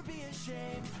yourself, never be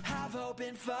ashamed. Have hope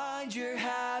and find your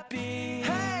happy.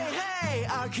 Hey, hey,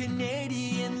 our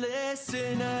Canadian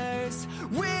listeners.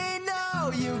 We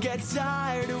know you get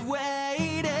tired of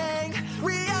waiting.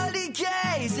 Reality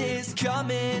Gaze is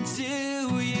coming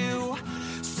to you.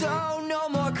 So no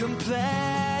more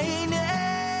complaining.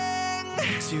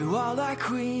 To all our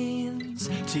queens,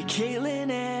 to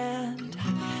Caitlin and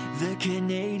the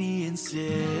Canadian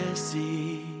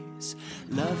sissies.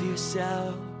 Love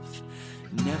yourself,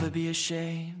 never be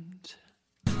ashamed.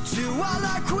 To all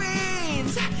our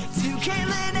queens, to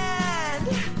Caitlin and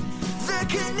the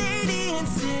Canadian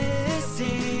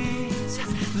sissies.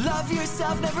 Love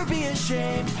yourself, never be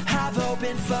ashamed. Have hope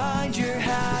and find your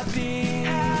happy.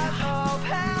 Have hope,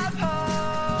 have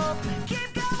hope.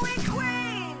 Keep going,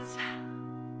 Queens.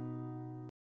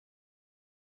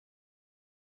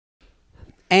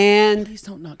 And Please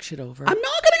don't knock shit over. I'm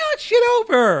not going to knock shit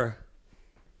over.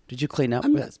 Did you clean up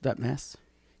that mess?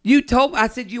 You told me, I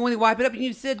said, you want to wipe it up? And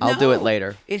you said, no. I'll do it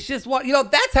later. It's just what,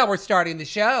 that's how we're starting the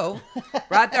show.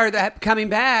 Right there, coming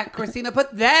back. Christina,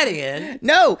 put that in.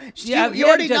 No, you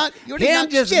already knocked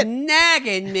just shit.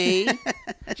 nagging me.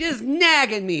 Just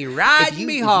nagging me, riding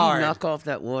me hard. If you knock off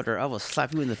that water, I will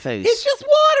slap you in the face. It's just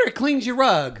water. It cleans your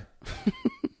rug.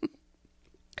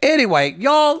 Anyway,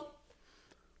 y'all,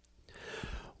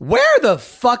 where the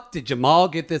fuck did Jamal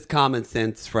get this common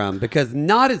sense from? Because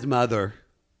not his mother.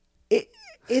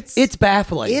 It's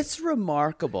baffling. It's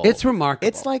remarkable. It's remarkable.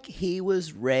 It's like he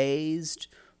was raised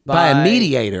by a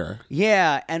mediator.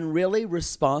 Yeah, and really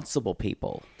responsible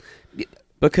people.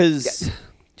 Because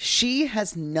she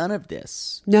has none of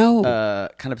this. No.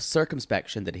 Kind of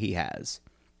circumspection that he has.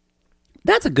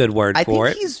 That's a good word for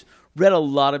it. I think he's read a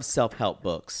lot of self-help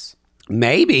books.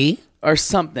 Maybe. Or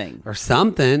something. Or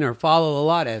follow a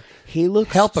lot of He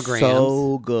looks helpograms.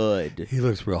 so good. He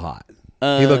looks real hot.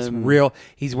 He looks real.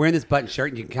 He's wearing this button shirt,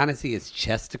 and you can kind of see his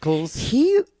chesticles.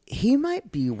 He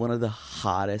might be one of the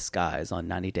hottest guys on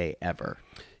 90 Day ever.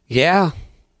 Yeah.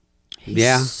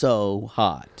 He's so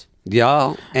hot.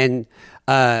 Y'all. And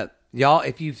y'all,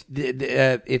 if you've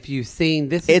seen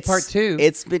this is part 2.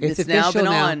 It's now been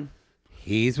on.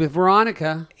 He's with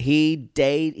Veronica. He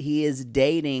is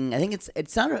dating. I think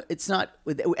it's not at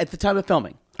the time of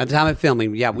filming. At the time of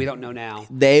filming, yeah, we don't know now.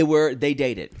 They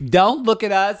dated. Don't look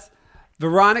at us.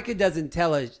 Veronica doesn't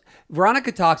tell us.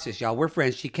 Veronica talks to us, y'all. We're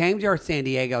friends. She came to our San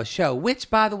Diego show,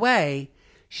 which, by the way,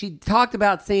 she talked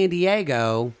about San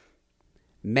Diego.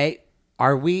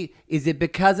 Is it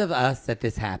because of us that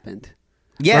this happened?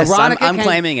 Yes, Veronica I'm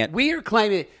claiming it. We are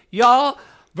claiming it. Y'all,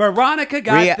 Veronica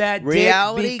got that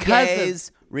Reality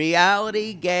Gaze.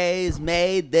 Reality Gaze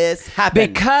made this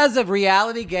happen. Because of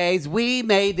Reality Gaze, we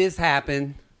made this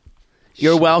happen.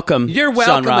 You're welcome. You're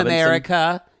welcome,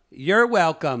 America. You're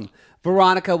welcome.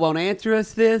 Veronica won't answer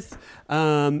us this,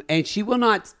 and she will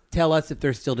not tell us if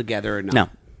they're still together or not. No.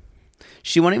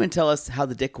 She won't even tell us how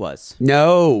the dick was.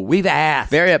 No, we've asked.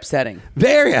 Very upsetting.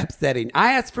 Very upsetting.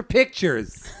 I asked for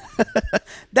pictures.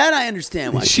 That I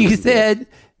understand why. She said,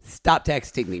 stop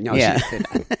texting me. No, she said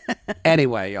that.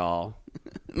 Anyway, y'all.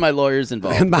 My lawyer's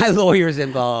involved. My lawyer's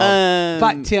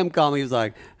involved. Tim called me. He was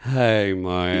like, "Hey,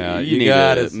 Maya, you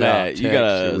gotta stop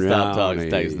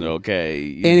texting.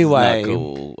 Okay. Anyway, not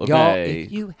cool. Okay. Y'all,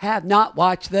 if you have not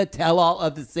watched the tell-all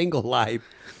of the single life,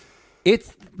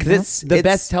 It's the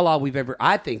best tell-all we've ever.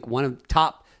 I think one of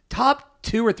top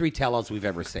 2 or 3 tell-alls we've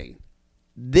ever seen.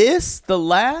 The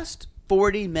last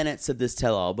 40 minutes of this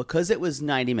tell-all, because it was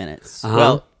 90 minutes,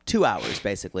 well, 2 hours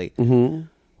basically,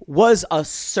 was a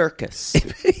circus.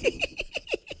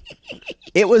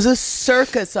 It was a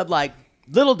circus of like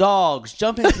little dogs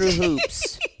jumping through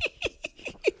hoops,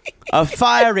 a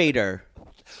fire eater,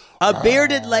 a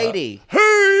bearded lady.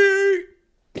 Hey!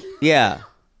 Yeah.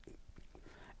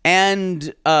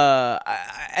 And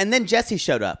then Jesse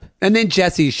showed up.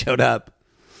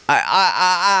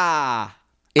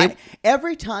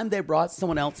 Every time they brought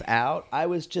someone else out, I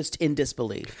was just in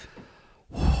disbelief.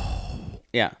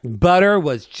 Yeah. Butter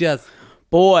was just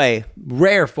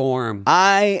rare form.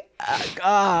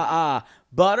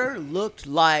 Butter looked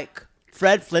like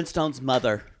Fred Flintstone's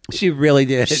mother. She really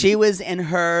did. She was in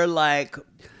her like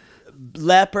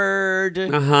leopard.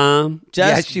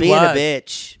 Just she being was. a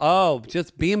bitch. Oh,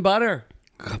 just being butter.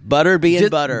 Butter being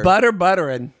butter.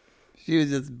 Buttering. She was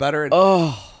just buttering.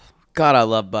 Oh, God, I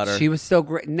love Butter. She was so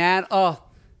great.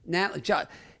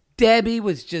 Debbie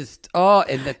was just,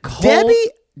 and the cold.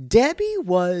 Debbie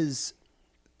was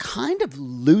kind of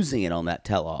losing it on that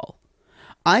tell-all.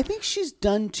 I think she's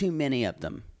done too many of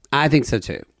them. I think so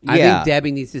too. I think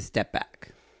Debbie needs to step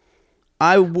back.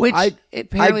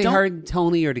 Apparently her and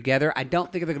Tony are together. I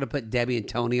don't think they're going to put Debbie and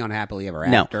Tony on Happily Ever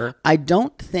After. No, I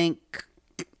don't think.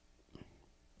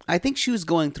 I think she was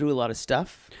going through a lot of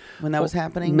stuff when that was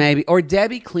happening. Maybe. Or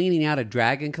Debbie cleaning out a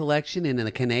dragon collection in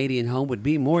a Canadian home would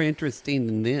be more interesting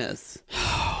than this.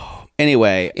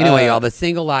 Anyway, y'all, the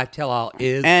single life tell-all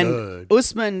is and good.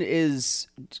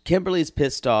 Kimberly's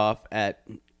pissed off at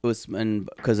Usman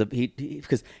because he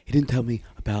didn't tell me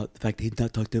about the fact that he did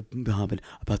not talk to Muhammad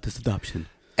about this adoption.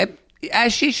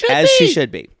 As she should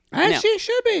be. She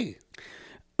should be.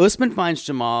 Usman finds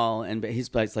Jamal and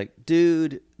he's like,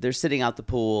 dude, they're sitting out the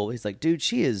pool. He's like, dude,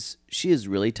 she is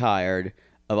really tired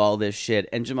of all this shit.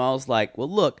 And Jamal's like, well,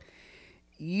 look,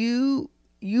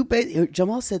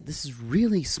 Jamal said this is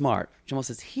really smart. Jamal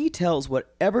says he tells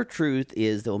whatever truth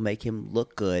is that will make him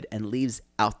look good and leaves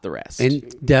out the rest.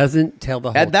 And doesn't tell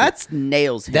the whole truth. That's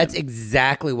nails him. That's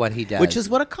exactly what he does. Which is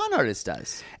what a con artist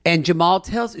does. And Jamal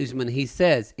tells Usman, he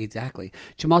says, exactly.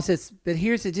 Jamal says, but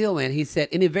here's the deal, man. He said,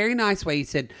 in a very nice way, he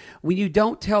said, when you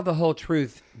don't tell the whole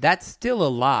truth, that's still a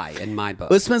lie in my book.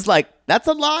 Usman's like, that's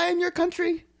a lie in your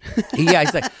country? Yeah,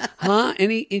 he's like, huh?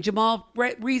 And Jamal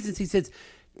reasons, he says,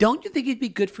 don't you think it'd be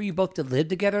good for you both to live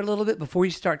together a little bit before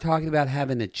you start talking about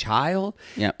having a child?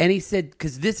 Yeah. And he said,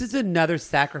 because this is another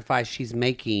sacrifice she's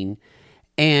making.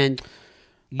 And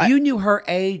you knew her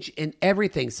age and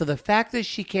everything. So the fact that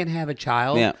she can't have a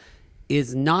child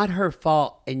is not her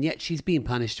fault. And yet she's being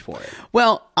punished for it.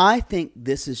 Well, I think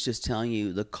this is just telling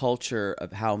you the culture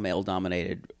of how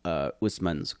male-dominated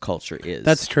Usman's culture is.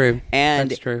 That's true.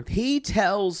 And that's true. He's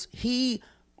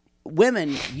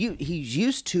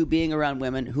used to being around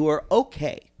women who are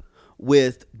okay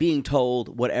with being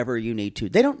told whatever you need to.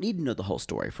 They don't need to know the whole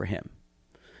story for him.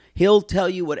 He'll tell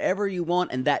you whatever you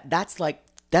want, and that's like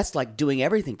doing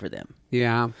everything for them.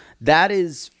 Yeah. That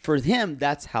is, for him,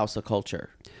 that's house of culture.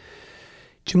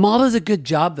 Jamal does a good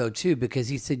job, though, too, because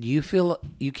he said, you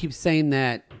keep saying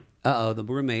that, the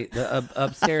roommate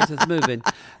upstairs is moving.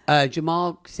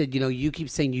 Jamal said, you keep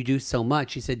saying you do so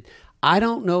much. He said, I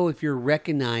don't know if you're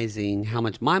recognizing how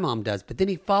much my mom does, but then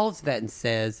he follows that and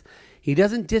says, he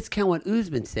doesn't discount what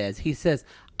Usman says. He says,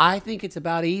 I think it's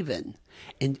about even.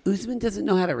 And Usman doesn't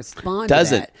know how to respond to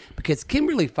that. Because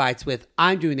Kimberly fights with,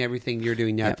 I'm doing everything, you're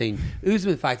doing nothing. Yep.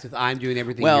 Usman fights with, I'm doing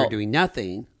everything, you're doing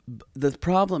nothing. The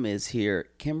problem is here,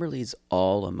 Kimberly's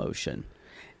all emotion.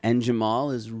 And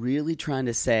Jamal is really trying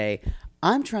to say,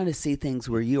 I'm trying to see things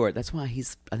where you are. That's why I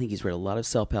think he's read a lot of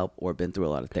self-help or been through a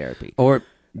lot of therapy. Or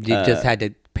he just had to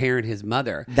parent his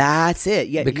mother. That's it.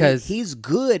 Yeah, because he's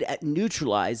good at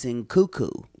neutralizing cuckoo.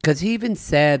 Because he even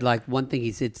said, like, one thing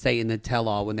he did say in the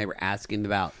tell-all when they were asking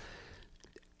about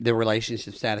the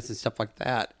relationship status and stuff like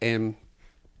that, and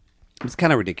it was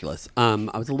kind of ridiculous. I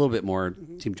was a little bit more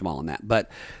Team Jamal on that, but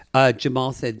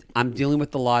Jamal said, I'm dealing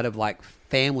with a lot of, like,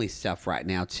 family stuff right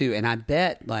now, too, and I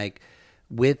bet, like,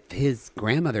 with his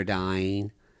grandmother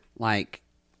dying, like,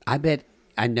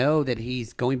 I know that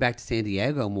he's going back to San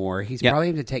Diego more. He's probably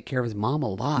having to take care of his mom a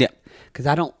lot. Because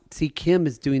I don't see Kim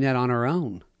as doing that on her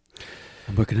own.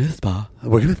 I'm working at a spa.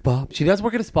 She does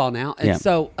work at a spa now. And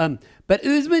so, but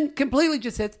Usman completely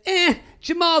just says,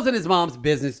 Jamal's in his mom's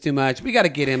business too much. We got to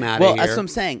get him out of here. Well, that's what I'm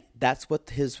saying. That's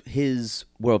what his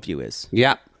worldview is.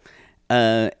 Yeah.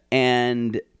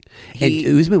 And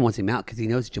Usman wants him out because he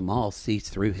knows Jamal sees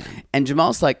through him. And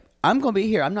Jamal's like, I'm going to be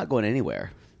here. I'm not going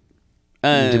anywhere.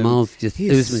 Jamal's just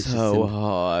he's Usman's so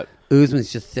hot.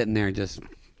 Usman's just sitting there, just.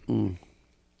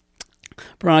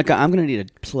 Veronica, I'm going to need a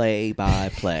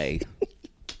play-by-play.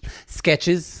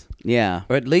 Sketches. Yeah.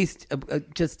 Or at least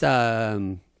just, I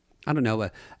don't know,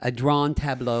 a drawn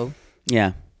tableau.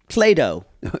 Yeah. Play-Doh.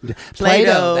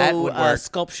 Play-Doh, that would work.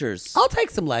 Sculptures. I'll take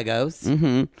some Legos.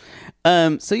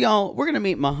 Mm-hmm. So, y'all, we're going to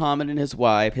meet Muhammad and his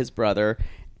wife, his brother,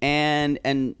 and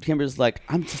Kimber's like,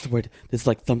 I'm just worried there's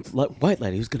like some white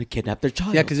lady who's going to kidnap their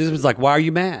child. Yeah, because this was like, why are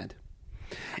you mad?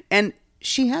 And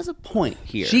she has a point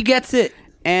here. She gets it.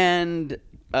 And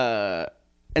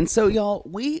so,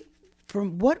 y'all,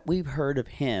 from what we've heard of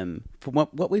him, from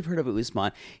what we've heard of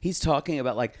Usman, he's talking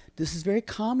about, like, this is very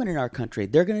common in our country.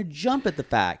 They're going to jump at the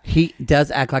fact. He does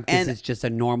act like this is just a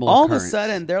normal all occurrence. Of a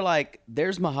sudden, they're like,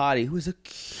 there's Mahadi, who's a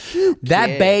cute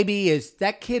that kid.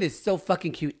 That kid is so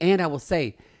fucking cute. And I will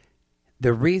say,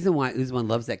 the reason why Usman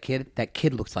loves that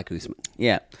kid looks like Usman.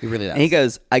 Yeah. He really does. And he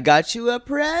goes, I got you a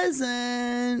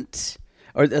present.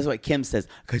 Or that's what Kim says.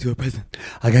 I got you a present.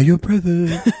 I got you a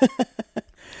present.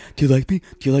 Do you like me?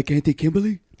 Do you like Auntie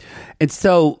Kimberly? And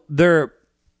so they're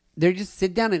just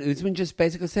sit down, and Usman just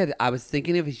basically said, I was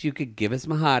thinking if you could give us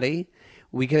Mahadi,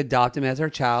 we could adopt him as our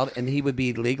child, and he would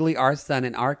be legally our son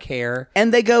in our care.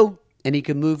 And they go, and he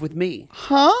could move with me.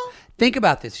 Huh? Think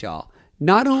about this, y'all.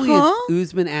 Not only is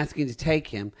Usman asking to take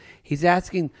him, he's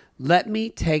asking, let me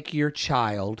take your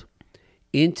child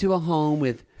into a home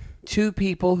with two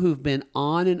people who've been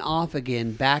on and off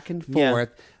again, back and forth,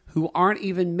 who aren't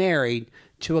even married,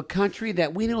 to a country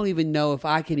that we don't even know if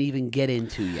I can even get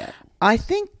into yet. I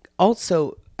think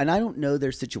also, and I don't know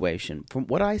their situation, from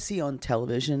what I see on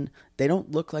television, they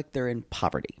don't look like they're in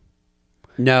poverty.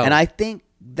 No. And I think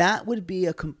that would be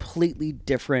a completely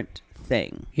different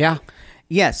thing. Yeah.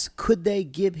 Yes, could they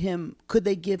give him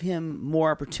more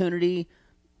opportunity,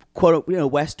 quote,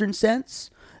 Western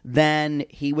sense, than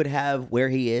he would have where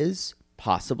he is?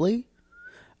 Possibly.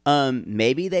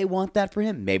 Maybe they want that for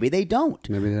him. Maybe they don't.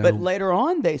 But later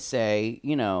on, they say,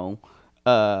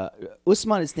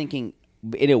 Usman is thinking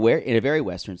in a very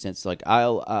Western sense, like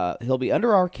he'll be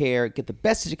under our care, get the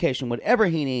best education, whatever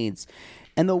he needs.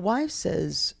 And the wife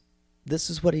says, this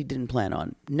is what he didn't plan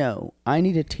on. No, I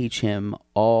need to teach him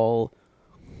I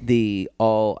need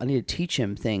to teach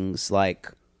him things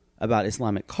like about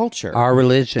Islamic culture, our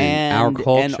religion, our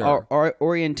culture, and our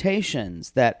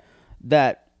orientations.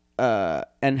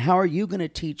 And how are you going to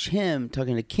teach him,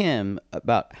 talking to Kim,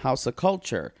 about Hausa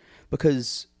culture?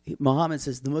 Because Muhammad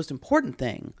says the most important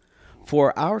thing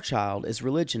for our child is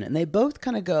religion. And they both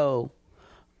kind of go,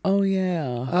 oh,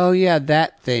 yeah,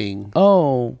 that thing.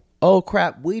 Oh,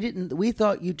 crap. We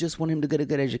thought you just want him to get a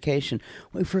good education.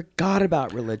 We forgot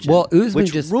about religion. Well, Usman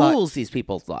which just rules these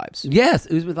people's lives. Yes,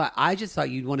 Usman thought, I just thought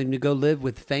you'd want him to go live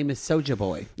with famous Soulja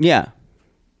Boy. Yeah.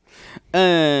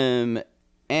 And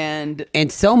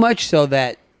so much so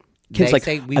that Kim's like,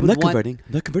 I'm not converting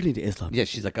to Islam. Yeah,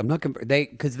 she's like, I'm not converting.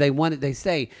 Because they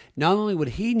say not only would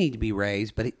he need to be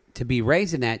raised, but to be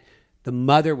raised in that, the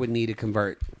mother would need to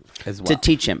convert as well. To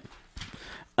teach him.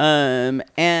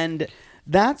 And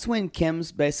that's when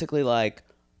Kim's basically like,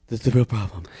 this is the real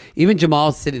problem. Even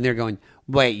Jamal's sitting there going,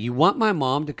 wait, you want my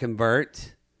mom to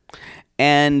convert?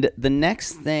 And the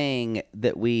next thing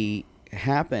that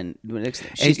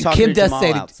she's talking Kim to does Jamal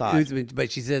say outside.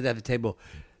 But she says at the table,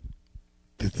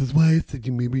 this is why I said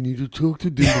you maybe need to talk to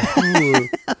them before.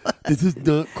 This is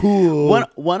not cool.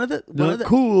 One of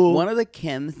the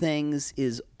Kim things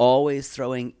is always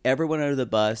throwing everyone under the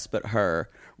bus but her,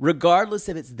 regardless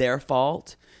if it's their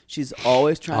fault. She's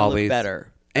always trying to look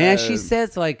better. And she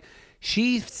says, like,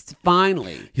 she's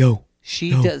finally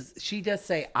She does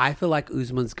say, I feel like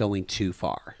Usman's going too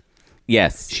far.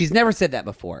 Yes. She's never said that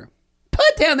before.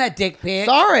 Put down that dick pic.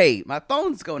 Sorry, my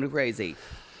phone's going crazy.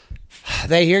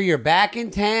 They hear you're back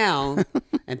in town,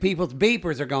 and people's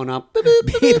beepers are going up. Boop, boop,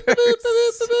 boop, boop, boop,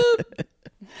 boop, boop.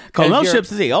 Call all ships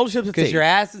at sea. All ships at sea. Because your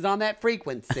ass is on that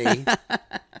frequency. Doot,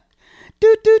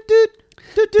 doot, doot.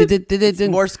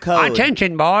 Morse code.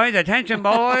 Attention, boys.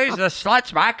 The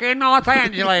slut's back in Los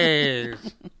Angeles.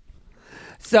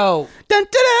 So,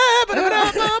 it's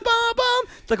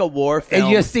like a war film.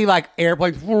 And you just see like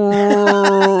airplanes,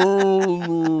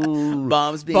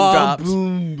 bombs being dropped,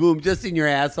 boom, boom, just in your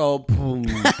asshole, boom,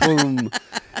 boom.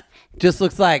 Just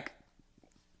looks like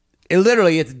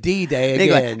it's D-Day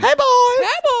again. Go, hey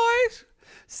boys.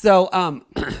 So,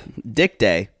 Dick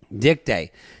Day.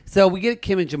 So we get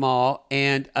Kim and Jamal,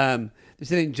 and they're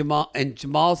sitting.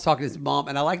 Jamal's talking to his mom,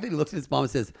 and I like that he looks at his mom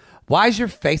and says, why is your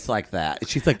face like that? And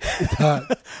she's like, it's hot.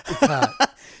 It's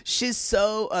hot. She's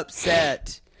so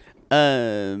upset.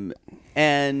 And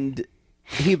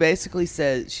he basically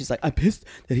says, she's like, I'm pissed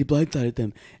that he blindsided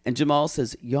them. And Jamal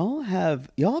says, y'all have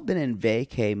been in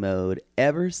vacay mode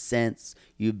ever since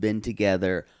you've been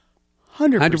together.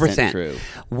 100% true.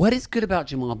 What is good about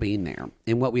Jamal being there,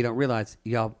 and what we don't realize,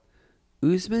 y'all,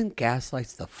 Usman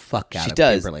gaslights the fuck out of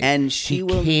Kimberly. And she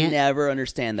will never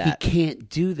understand that. He can't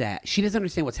do that. She doesn't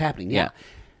understand what's happening. Yeah.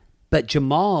 But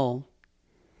Jamal,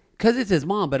 because it's his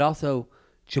mom, but also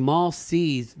Jamal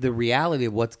sees the reality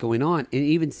of what's going on. And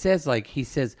even says, like, he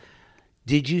says,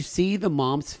 did you see the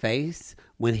mom's face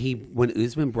when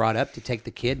Usman brought up to take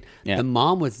the kid? Yeah. The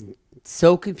mom was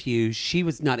so confused. She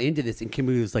was not into this. And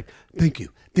Kimberly was like, thank you.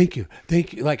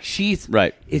 Like, she's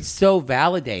right. It's so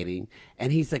validating.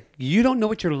 And he's like, you don't know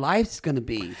what your life's going to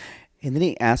be. And then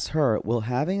he asks her, will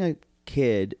having a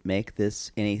kid make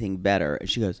this anything better? And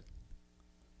she goes,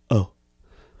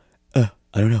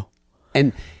 I don't know.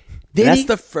 And that's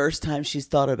the first time she's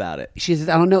thought about it. She says,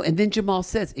 I don't know. And then Jamal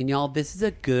says, and y'all, this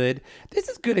is good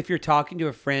if you're talking to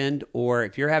a friend or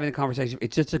if you're having a conversation.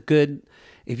 It's just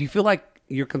if you feel like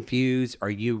you're confused or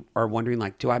you are wondering,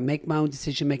 like, do I make my own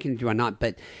decision making or do I not?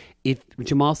 But if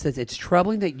Jamal says, it's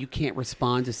troubling that you can't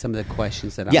respond to some of the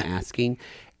questions that I'm asking.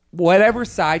 Whatever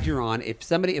side you're on, if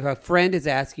a friend is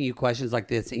asking you questions like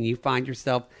this and you find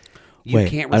yourself, you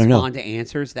can't respond to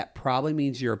answers, that probably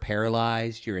means you're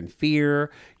paralyzed, you're in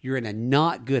fear, you're in a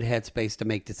not good headspace to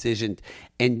make decisions.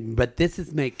 But this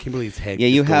is make Kimberly's head. Yeah,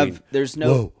 you have, there's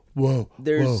no, whoa.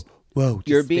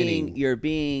 You're being,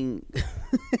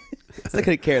 it's not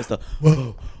going to care stuff.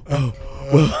 Whoa.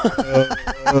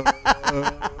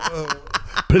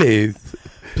 Please.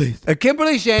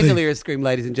 Kimberly Chandelier scream,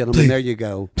 ladies and gentlemen. Please. There you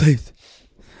go. Please.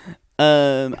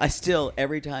 I still,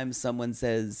 every time someone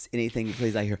says anything,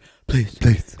 please, I hear, please.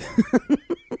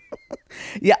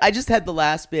 Yeah, I just had the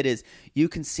last bit is you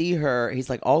can see her. He's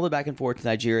like, all the back and forth to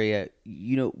Nigeria,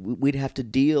 we'd have to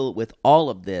deal with all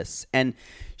of this. And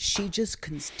she just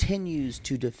continues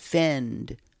to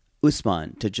defend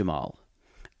Usman to Jamal.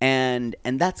 And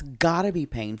that's got to be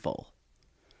painful.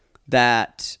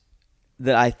 That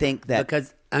I think that.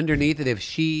 Because underneath it,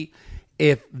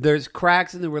 if there's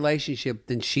cracks in the relationship,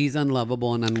 then she's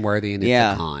unlovable and unworthy, and it's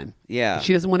a con. Yeah.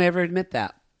 She doesn't want to ever admit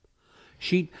that.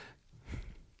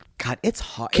 God, it's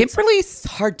hard. Kimberly's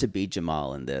hard to be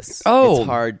Jamal in this. Oh, it's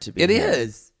hard to be. It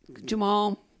is.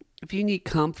 Jamal, if you need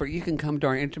comfort, you can come to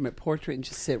our intimate portrait and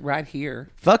just sit right here.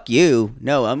 Fuck you.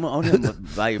 No, I'm on him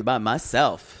by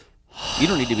myself. You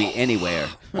don't need to be anywhere.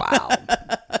 Wow.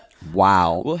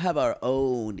 We'll have our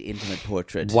own intimate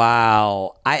portrait.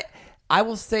 Wow. I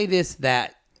will say this,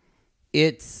 that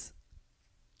it's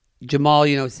Jamal,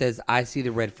 says, I see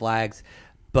the red flags,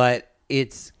 but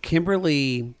it's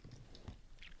Kimberly.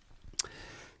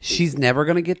 She's never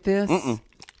going to get this.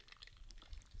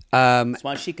 That's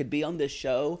why she could be on this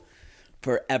show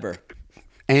forever.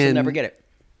 And she'll never get it.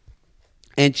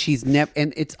 And she's never,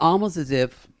 and it's almost as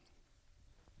if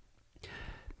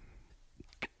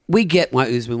we get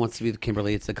why Usman wants to be with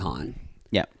Kimberly. It's a con.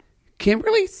 Yeah.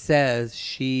 Kimberly says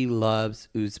she loves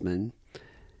Usman. And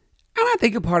I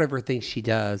think a part of her thinks she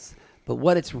does. But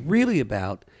what it's really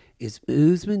about is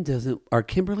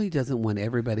Kimberly doesn't want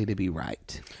everybody to be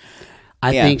right.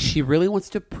 I think she really wants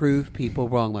to prove people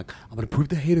wrong. Like, I'm going to prove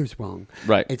the haters wrong.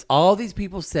 Right. It's all these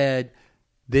people said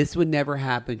this would never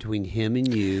happen between him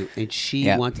and you. And she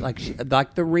wants,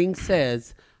 like the ring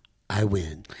says, I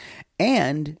win.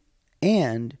 And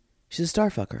she's a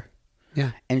star fucker.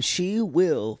 Yeah. And she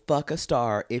will fuck a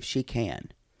star if she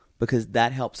can, because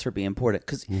that helps her be important.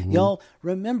 Because y'all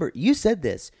remember, you said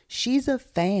this. She's a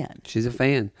fan. She's a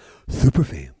fan. Super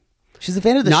fan. She's a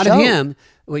fan of the show. Not of him.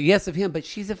 Well, yes, of him, but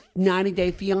she's a 90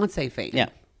 Day Fiance fan. Yeah.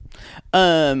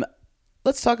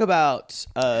 Let's talk about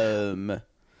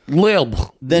Lil.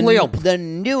 The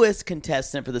newest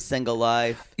contestant for the Single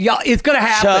Life. Yeah, it's going to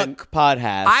happen. Chuck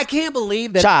Podcast. I can't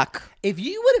believe that. Chuck. If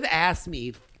you would have asked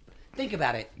me, think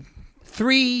about it, 2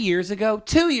 years ago,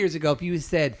 if you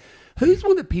said, who's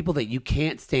one of the people that you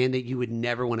can't stand that you would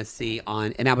never want to see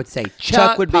on, and I would say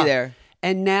Chuck would be there.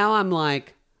 And now I'm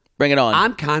like, bring it on.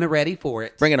 I'm kind of ready for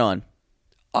it. Bring it on.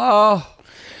 Oh.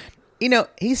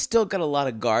 He's still got a lot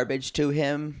of garbage to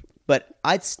him, but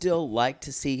I'd still like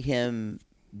to see him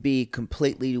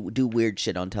do weird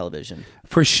shit on television.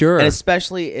 For sure. And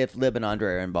especially if Lib and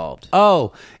Andre are involved.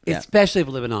 Oh, especially if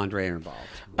Lib and Andre are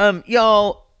involved.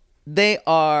 Y'all, they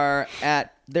are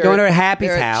at going to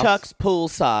Happy's house. Chuck's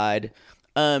poolside.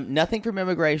 Nothing from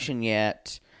immigration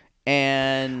yet.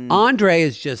 And Andre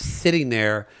is just sitting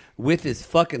there with his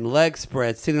fucking legs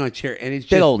spread, sitting on a chair, and it's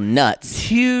just big old nuts,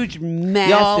 huge,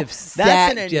 massive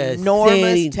sack. That's an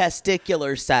enormous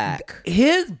testicular sack.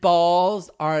 His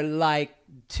balls are like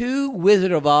 2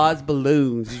 Wizard of Oz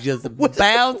balloons just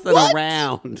bouncing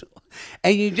around.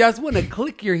 And you just want to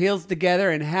click your heels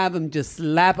together and have them just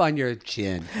slap on your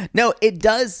chin. No, it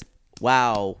does.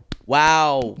 Wow.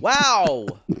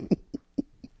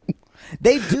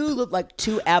 They do look like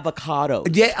 2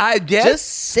 avocados. Yeah, I guess. Just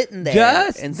sitting there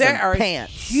in some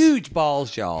pants. Huge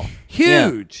balls, y'all.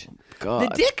 Huge. Yeah. God.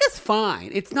 The dick is fine.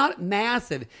 It's not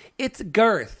massive. It's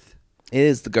girth. It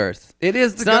is the girth. It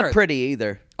is the it's girth. Not pretty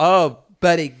either. Oh,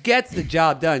 but it gets the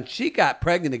job done. She got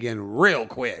pregnant again real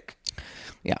quick.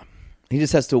 Yeah. He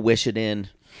just has to wish it in.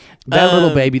 That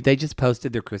little baby, they just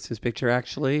posted their Christmas picture,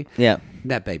 actually. Yeah.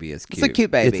 That baby is cute. It's a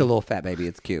cute baby. It's a little fat baby.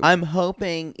 It's cute. I'm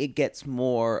hoping it gets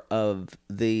more of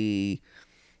the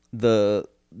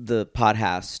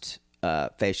podcast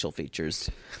facial features.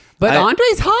 But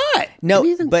Andre's hot. No,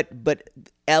 but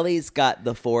Ellie's got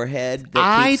the forehead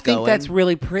that keeps going. That's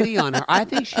really pretty on her. I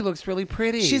think she looks really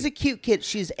pretty. She's a cute kid.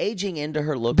 She's aging into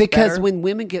her looks because better. when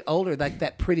women get older, like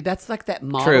that pretty, that's like that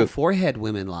model forehead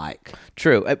women like.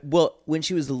 True. Well, when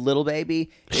she was a little baby,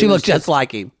 she looked just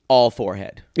like him. All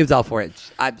forehead. It was all forehead.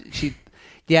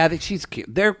 She's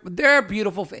cute. They're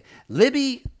beautiful.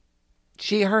 Libby,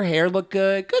 her hair looked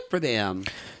good. Good for them.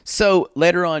 So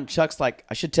later on, Chuck's like,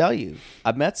 I should tell you,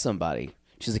 I've met somebody.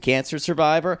 She's a cancer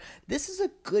survivor. This is a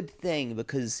good thing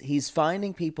because he's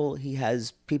finding people he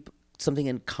has something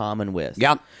in common with.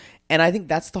 Yeah. And I think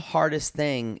that's the hardest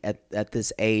thing at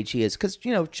this age he is. Because,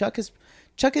 Chuck is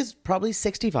probably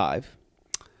 65.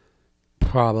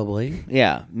 Probably.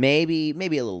 Yeah. Maybe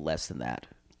a little less than that.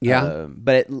 Yeah.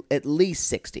 But at least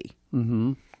 60.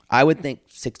 Mm-hmm. I would think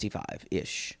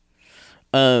 65-ish.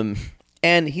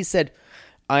 And he said,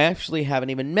 I actually haven't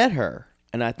even met her.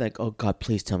 And I think, oh, God,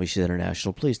 please tell me she's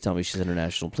international. Please tell me she's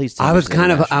international. Please tell me she's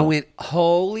international. I went,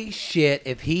 holy shit,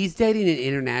 if he's dating an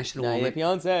international woman.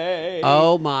 Fiance.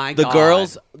 Oh, my God. The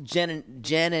girls, Jen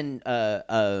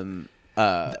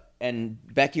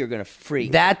and Becky are going to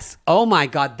freak. Oh, my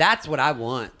God, that's what I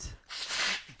want.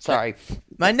 Sorry.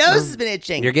 My nose has been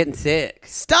itching. You're getting sick.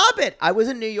 Stop it. I was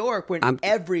in New York when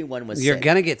everyone was You're sick.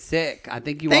 going to get sick. I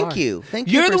think you are. Thank you. Thank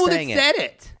you You're for the one that saying said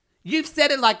it. You've said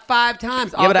it like 5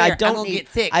 times. Yeah, but I don't I'm going to get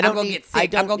sick. I'm going to get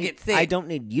sick. I'm going to get sick. I don't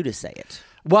need you to say it.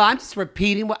 Well, I'm just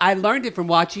repeating what I learned it from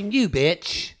watching you,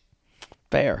 bitch.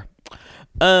 Fair.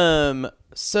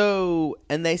 So,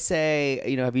 and they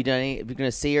say, have you done any, if you're going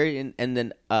to see her? And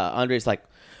then Andre's like,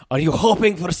 are you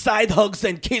hoping for side hugs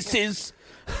and kisses?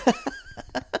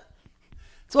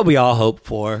 That's what we all hope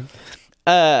for.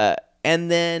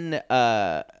 And then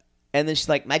she's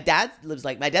like, my dad's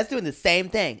doing the same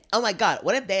thing. Oh my God,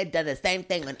 what if they had done the same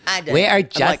thing when I did? We are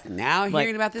just now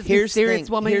hearing about this mysterious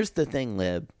woman. Here's the thing,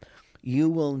 Lib. You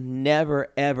will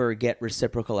never, ever get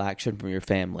reciprocal action from your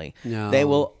family. No. They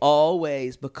will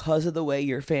always, because of the way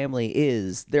your family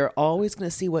is, they're always going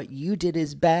to see what you did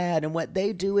is bad and what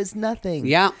they do is nothing.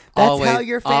 Yeah. That's how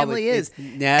your family is.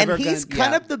 Never and he's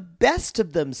kind of the best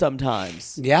of them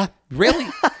sometimes. Yeah. Really?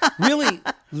 Really?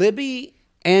 Libby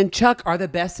and Chuck are the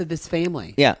best of this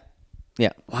family. Yeah.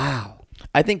 Yeah. Wow.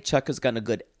 I think Chuck has gotten a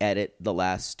good edit the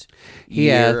last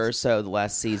year year or so, the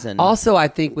last season. Also, I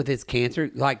think with his cancer,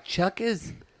 like Chuck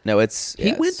is... No,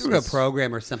 he went through a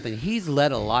program or something. He's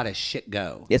let a lot of shit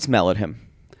go. It's mellowed him.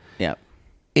 Yeah.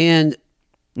 And...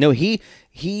 No,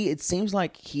 it seems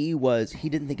like he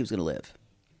didn't think he was going to live.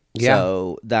 Yeah.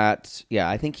 So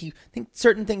I think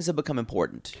certain things have become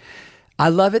important. I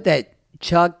love it that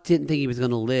Chuck didn't think he was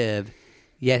going to live,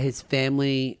 yet his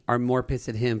family are more pissed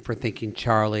at him for thinking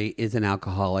Charlie is an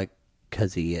alcoholic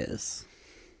because he is.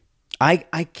 I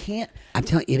can't. I'm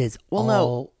telling you, it is well,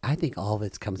 all. No. I think all of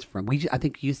it comes from. I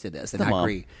think you said this, and I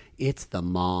agree. It's the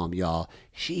mom, y'all.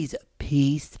 She's a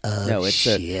piece of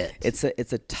shit. It's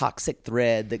a toxic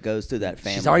thread that goes through that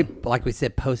family. She's already, like we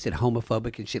said, posted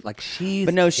homophobic and shit. Like she's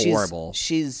horrible.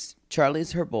 She's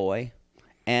Charlie's her boy,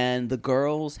 and the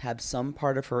girls have some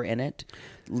part of her in it.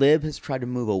 Lib has tried to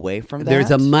move away from that. There's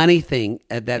a money thing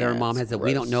that her mom has that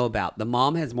we don't know about. The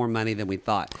mom has more money than we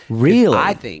thought. Really?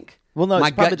 I think. Well, no,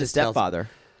 it's probably the stepfather.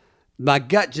 My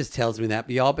gut just tells me that,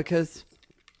 y'all, because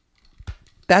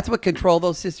that's what controls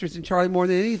those sisters and Charlie more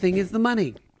than anything is the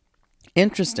money.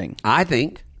 Interesting. I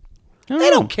think. They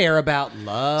don't care about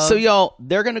love. So, y'all,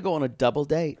 they're going to go on a double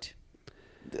date.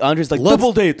 Andre's like,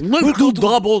 double date. Let's do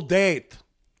double date.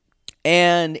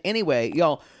 And anyway,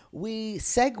 y'all, we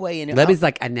segue into... Libby's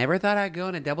like, I never thought I'd go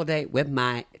on a double date with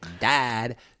my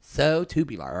dad. So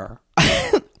tubular.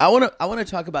 I want to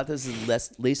talk about this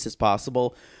as least as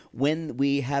possible when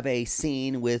we have a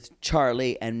scene with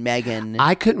Charlie and Megan.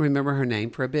 I couldn't remember her name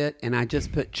for a bit, and I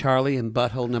just put Charlie in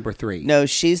butthole number 3. No,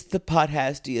 she's the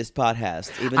pothastiest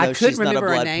pothast, even though she's not a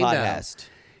blood pothast.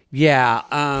 Yeah.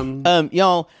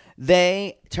 Y'all,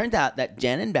 they turned out that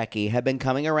Jen and Becky have been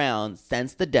coming around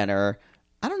since the dinner.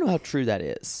 I don't know how true that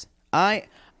is. I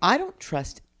don't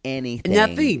trust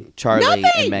anything Charlie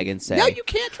and Megan say. No, you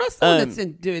can't trust someone that's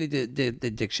in the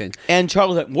addiction. And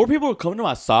Charlie's like, more people are coming to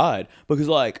my side because,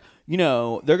 like, you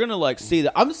know, they're going to, like, see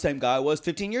that I'm the same guy I was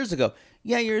 15 years ago.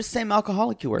 Yeah, you're the same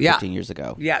alcoholic you were 15 years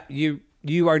ago. Yeah,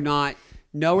 you are not,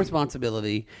 no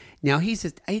responsibility. Now, he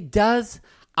says, it does,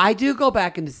 I do go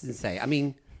back and say, I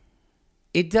mean,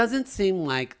 it doesn't seem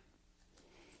like,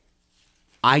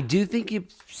 I do think,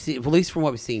 at least from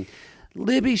what we've seen,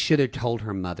 Libby should have told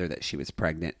her mother that she was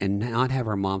pregnant and not have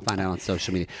her mom find out on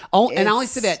social media. Oh, and I only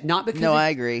say that not because I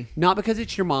agree. Not because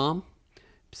it's your mom.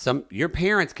 Your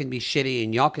parents can be shitty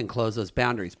and y'all can close those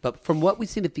boundaries. But from what we've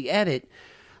seen at the edit,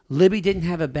 Libby didn't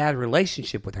have a bad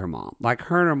relationship with her mom. Like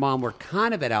her and her mom were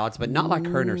kind of at odds, but not like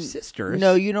her and her sisters.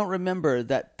 No, you don't remember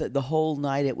that the whole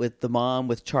night with the mom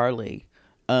with Charlie,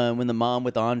 when the mom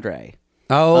with Andre.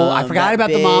 Oh, I forgot about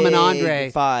the mom and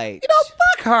Andre fight. You know,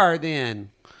 fuck her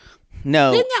then.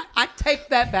 No. I take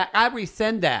that back. I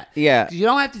rescind that. Yeah. You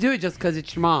don't have to do it just because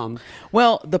it's your mom.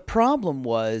 Well, the problem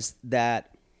was that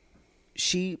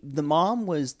the mom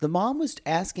was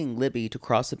asking Libby to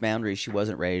cross a boundary she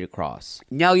wasn't ready to cross.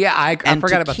 No, yeah, I forgot about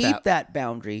that. And to keep that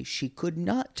boundary, she could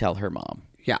not tell her mom.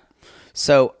 Yeah.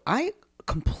 So I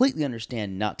completely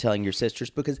understand not telling your sisters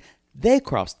because they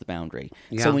crossed the boundary.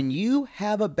 Yeah. So when you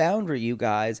have a boundary, you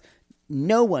guys,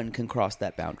 no one can cross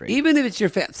that boundary. Even if it's your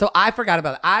family. So I forgot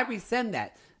about it. I rescind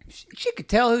that. She could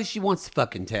tell who she wants to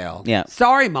fucking tell. Yeah.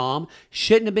 Sorry, Mom.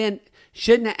 Shouldn't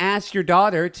have asked your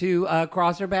daughter to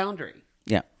cross her boundary.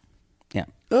 Yeah. Yeah.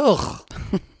 Ugh.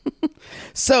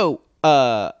 So,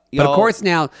 but of course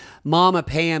now, Mama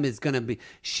Pam is going to be,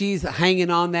 she's hanging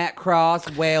on that cross,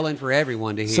 wailing for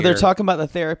everyone to hear. So they're talking about the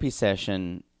therapy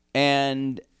session,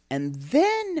 and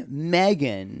then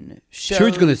Megan shows Sure,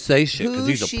 he's going to say shit because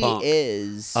he's a punk. Who she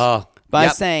is by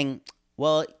saying,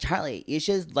 "Well, Charlie, you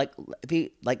should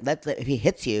if he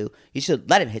hits you, you should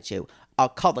let him hit you. I'll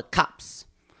call the cops."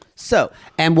 So,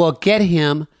 and we'll get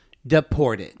him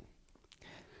deported.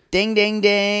 Ding, ding,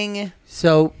 ding.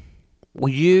 So,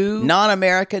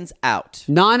 non-Americans out.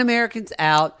 Non-Americans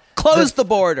out. Close the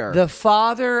border. The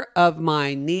father of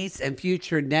my niece and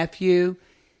future nephew,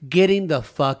 get him the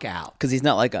fuck out. Because he's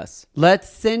not like us. Let's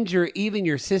send even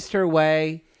your sister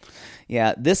away.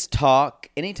 Yeah, this talk,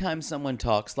 anytime someone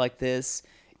talks like this,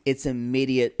 it's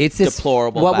immediate, it's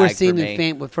deplorable. What we're seeing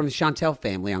from the Chantel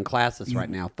family on Classes right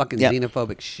now. Fucking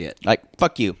xenophobic shit. Like,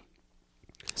 fuck you.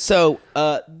 So,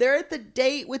 they're at the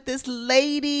date with this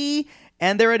lady,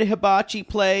 and they're at a hibachi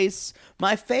place.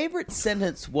 My favorite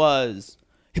sentence was,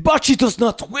 "Hibachi does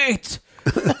not wait."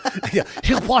 Yeah,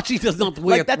 hibachi does not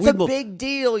wait. Like, that's a big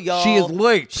deal, y'all. She is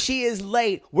late. She is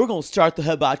late. We're going to start the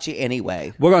hibachi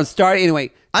anyway. We're going to start it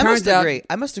anyway. I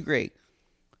must agree.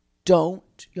 Don't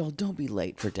be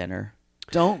late for dinner.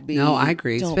 Don't be. No, I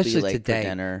agree, especially late today. For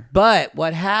dinner. But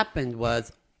what happened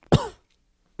was,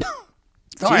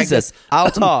 Jesus, I'll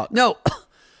talk. No,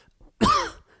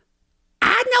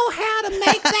 I know how to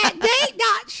make that date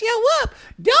not show up.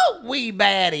 Don't we,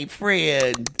 Batty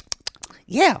friend?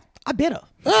 Yeah, I better.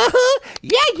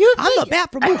 Yeah, you. I'm the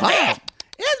bat from Wuhan.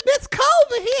 It's Miss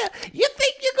Culver here. You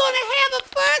think you're gonna have a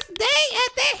first date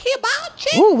at that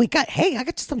hibachi? Ooh, I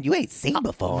got something you ain't seen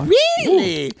before.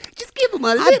 Really? Ooh. Just give him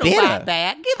a little bite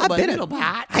back. Give him a little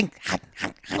bite.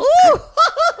 Ooh,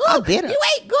 I better. You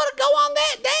ain't gonna go on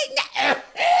that date.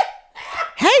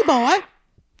 Hey, boy.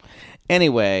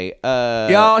 Anyway,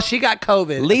 y'all, she got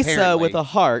COVID. Lisa apparently. with a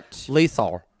heart.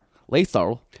 Lisa.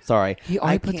 Sorry. He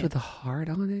always puts with a heart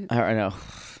on it. I know.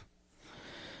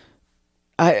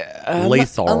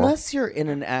 Lisa. Unless you're in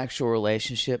an actual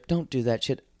relationship, don't do that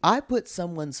shit. I put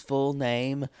someone's full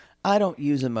name. I don't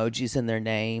use emojis in their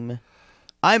name.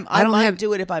 I might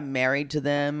do it if I'm married to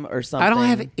them or something. I don't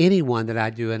have anyone that I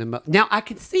do an emoji. Now I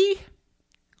can see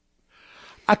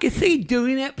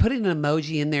doing it, putting an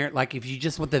emoji in there, like if you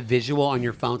just want the visual on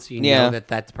your phone, so you know that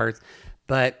that's person.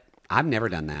 But I've never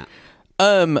done that.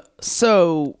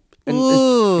 So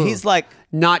he's like,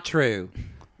 not true.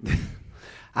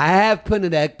 I have put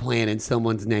an eggplant in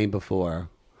someone's name before.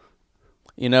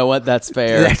 You know what? That's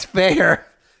fair. That's fair.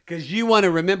 Because you want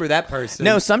to remember that person.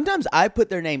 No, sometimes I put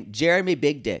their name, Jeremy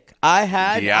Big Dick. I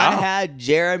had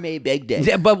Jeremy Big Dick.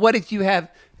 Yeah, but what if you have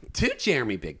two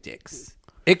Jeremy Big Dicks?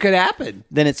 It could happen.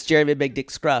 Then it's Jeremy Big Dick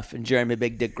Scruff and Jeremy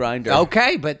Big Dick Grinder.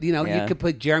 Okay, but you could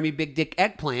put Jeremy Big Dick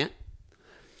Eggplant.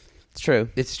 It's true.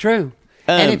 It's true.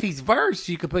 And if he's verse,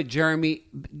 you could put Jeremy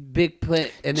Big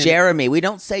Plant. And then Jeremy. We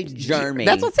don't say Jeremy.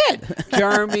 That's what I said.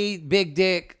 Jeremy Big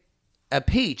Dick a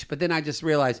peach, but then I just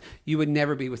realized you would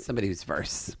never be with somebody who's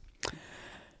verse.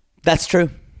 That's true.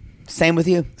 Same with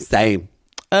you. Same.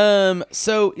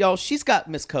 So y'all, she's got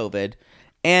Miss COVID,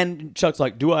 and Chuck's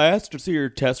like, "Do I ask to see your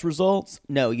test results?"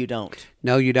 No, you don't.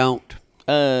 No, you don't.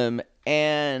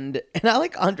 And I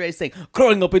like Andre saying,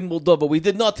 "Growing up in Moldova, we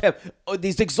did not have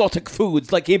these exotic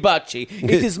foods like hibachi.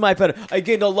 It is my fault. I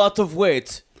gained a lot of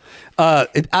weight."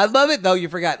 I love it though. You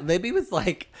forgot. Libby was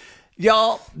like,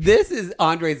 "Y'all, this is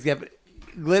Andre's gift."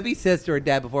 Libby says to her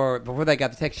dad before they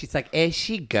got the text, she's like, "Is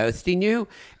she ghosting you?"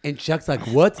 And Chuck's like,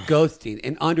 "What's ghosting?"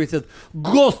 And Andre says,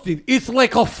 "Ghosting, it's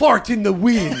like a fart in the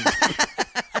wind."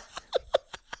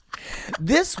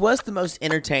 This was the most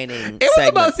entertaining It was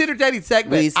the most entertaining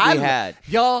segment we had.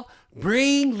 Y'all,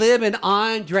 bring Lib and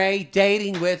Andre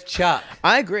dating with Chuck.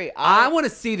 I agree. I want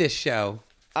to see this show.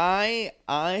 I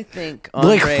think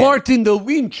Andre, like fart in the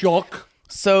wind, Chuck.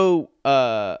 So,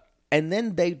 and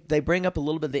then they bring up a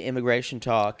little bit of the immigration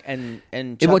talk, and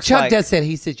well, Chuck's Chuck like, does said,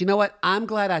 he says, "You know what? I'm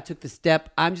glad I took the step.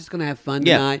 I'm just going to have fun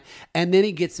tonight." And then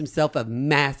he gets himself a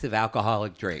massive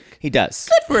alcoholic drink. He does.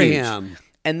 Good for Huge. him.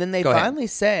 And then they Go ahead. finally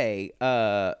say,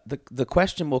 the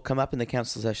question will come up in the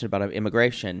council session about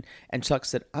immigration, and Chuck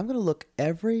said, "I'm going to look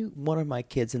every one of my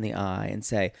kids in the eye and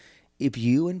say, if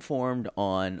you informed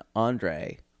on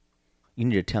Andre, you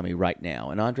need to tell me right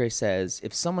now." And Andre says,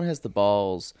 if someone has the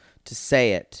balls to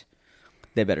say it,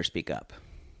 they better speak up.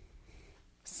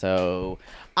 So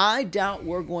I doubt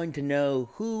we're going to know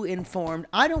who informed.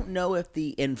 I don't know if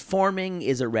the informing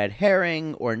is a red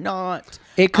herring or not.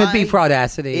 It could be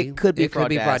fraudacity. It could be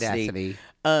fraudacity.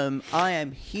 I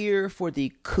am here for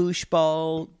the koosh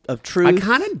ball of truth. I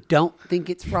kind of don't think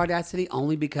it's fraudacity,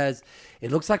 only because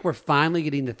it looks like we're finally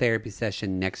getting the therapy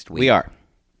session next week. We are.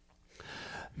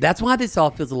 That's why this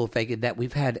all feels a little fake. That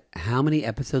we've had how many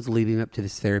episodes leading up to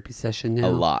this therapy session now?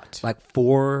 A lot. Like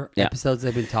 4 episodes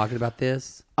they've been talking about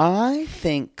this. I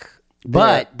think.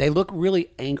 But they look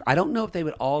really angry. I don't know if they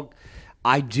would all.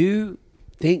 I do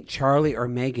think Charlie or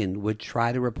Megan would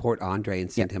try to report Andre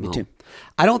and send him home. Too.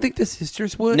 I don't think the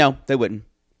sisters would. No, they wouldn't.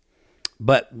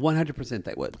 But 100%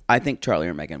 they would. I think Charlie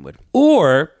or Megan would.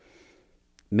 Or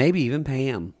maybe even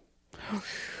Pam.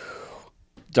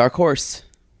 Dark horse.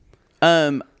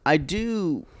 I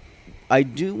do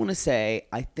want to say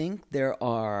I think there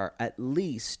are at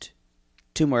least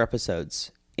 2 more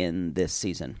episodes in this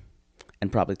season,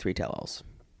 and probably 3 tell-alls.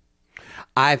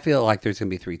 I feel like there's going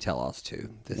to be 3 tell-alls too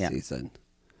this season.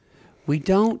 We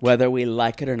don't, whether we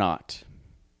like it or not.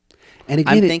 And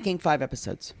again, I'm thinking 5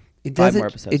 episodes. It 5 doesn't. more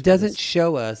episodes. It doesn't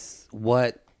show us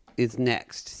what is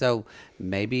next. So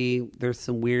maybe there's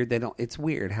some weird. They don't. It's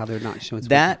weird how they're not showing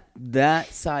that.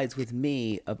 That sides with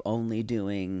me of only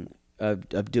doing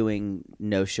of doing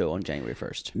no show on January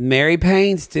 1st. Mary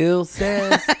Payne still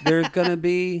says there's going to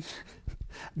be.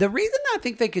 The reason I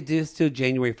think they could do this till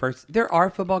January 1st, there are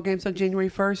football games on January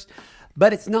 1st,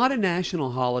 but it's not a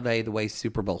national holiday the way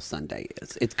Super Bowl Sunday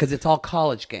is. It's because it's all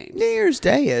college games. New Year's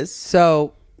Day is.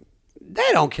 So they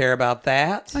don't care about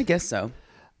that. I guess so.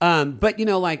 But you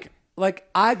know, like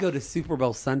I go to Super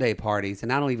Bowl Sunday parties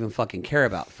and I don't even fucking care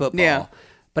about football. Yeah.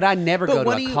 But I never go to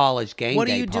a college game day party. What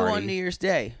do you do on New Year's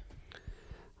Day?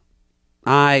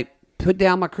 I put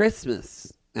down my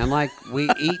Christmas. And like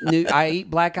I eat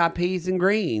black eyed peas and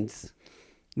greens.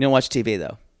 You don't watch TV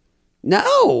though?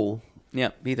 No. Yeah,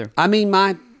 either. I mean,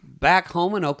 my back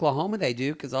home in Oklahoma they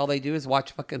do because all they do is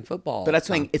watch fucking football. But that's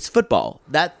the thing. It's football.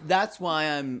 That's why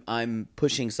I'm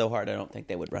pushing so hard. I don't think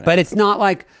they would run it. But it's not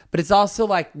like. But it's also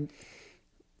like.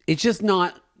 It's just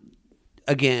not.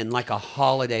 Again, like a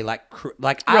holiday. Like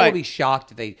I would be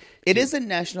shocked if they. It is a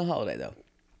national holiday though.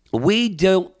 We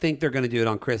don't think they're going to do it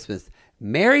on Christmas.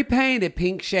 Mary Payne at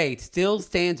Pink Shade still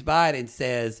stands by it and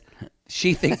says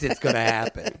she thinks it's going to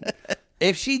happen.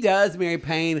 If she does, Mary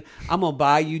Payne, I'm going to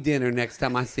buy you dinner next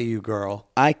time I see you, girl.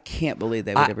 I can't believe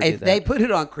they would ever do that. If they put it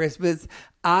on Christmas,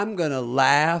 I'm going to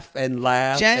laugh and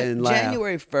laugh and laugh.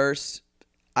 January 1st,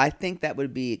 I think that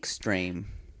would be extreme.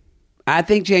 I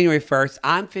think January 1st,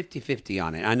 I'm 50-50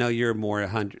 on it. I know you're more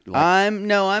 100. I'm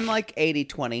like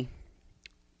 80-20.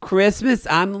 Christmas,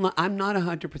 I'm not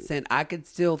 100%. I could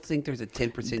still think there's a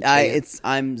 10% chance.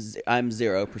 I'm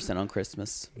 0% on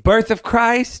Christmas. Birth of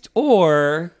Christ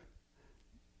or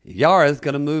Yara's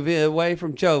gonna move away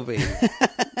from Jovi.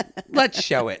 Let's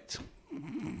show it.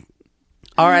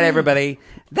 All right, everybody.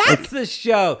 That's the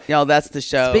show. Y'all, that's the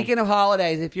show. Speaking of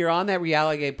holidays, if you're on that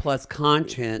Reality Plus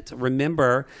content,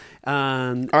 remember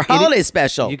our holiday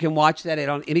special. You can watch that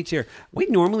on any tier. We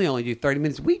normally only do 30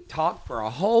 minutes. We talked for a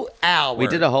whole hour. We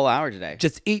did a whole hour today.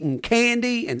 Just eating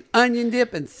candy and onion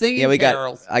dip and singing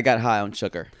carols. I got high on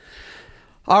sugar.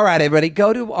 All right, everybody,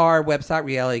 go to our website,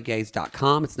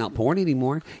 realitygaze.com. It's not porn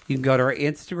anymore. You can go to our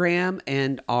Instagram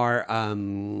and our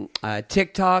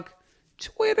TikTok,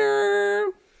 Twitter.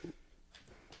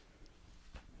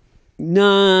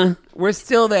 Nah, we're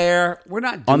still there. We're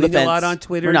not doing a lot on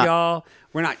Twitter, y'all.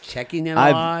 We're not checking it a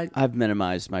lot. I've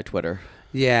minimized my Twitter.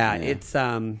 Yeah, it's it's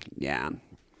not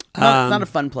a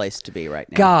fun place to be right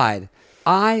now.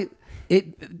 God,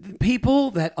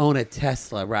 people that own a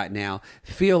Tesla right now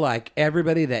feel like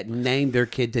everybody that named their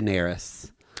kid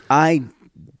Daenerys. I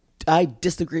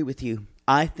disagree with you.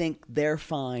 I think they're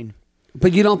fine.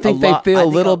 But you don't think they feel a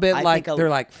little bit like they're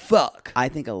like, fuck? I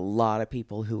think a lot of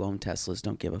people who own Teslas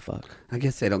don't give a fuck. I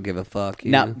guess they don't give a fuck.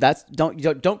 Now,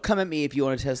 don't come at me if you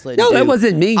own a Tesla. No, that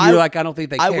wasn't me. You're like, I don't think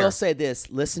they care. I will say this.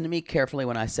 Listen to me carefully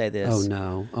when I say this. Oh,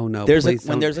 no. When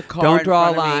there's a car don't in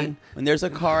draw front a line. Of me, when there's a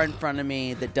car in front of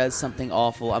me that does something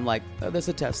awful, I'm like, oh, there's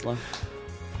a Tesla.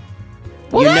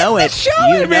 Well, you know that's it. The show,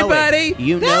 you everybody.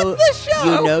 Know it. That's the show.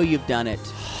 You know you've done it.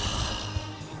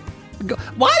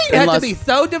 Why do you have to be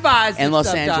so divisive? In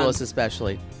Los Angeles,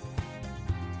 especially.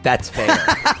 That's fair.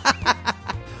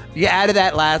 You added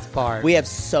that last part. We have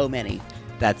so many.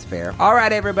 That's fair. All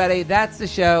right, everybody. That's the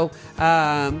show.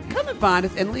 Come and find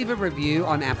us and leave a review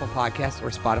on Apple Podcasts or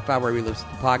Spotify, where we listen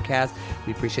to podcasts.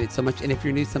 We appreciate it so much. And if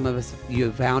you're new, some of us,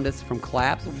 you found us from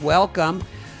Claps. Welcome.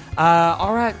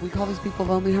 All right, we call these people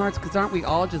lonely hearts because aren't we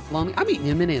all just lonely? I'm eating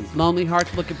M&M's. Lonely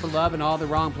hearts looking for love in all the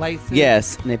wrong places.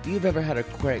 Yes, and if you've ever had a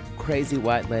crazy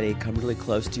white lady come really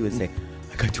close to you and say,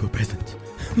 I got you a present.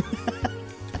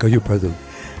 Got you a present.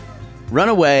 Run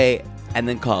away and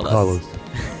then call us.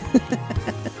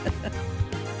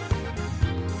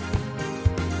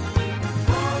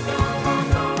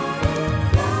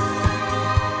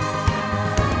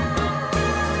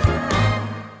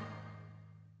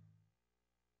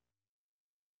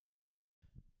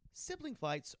 Sibling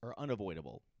fights are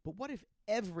unavoidable, but what if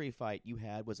every fight you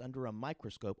had was under a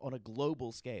microscope on a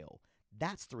global scale?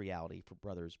 That's the reality for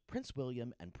brothers Prince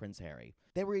William and Prince Harry.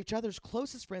 They were each other's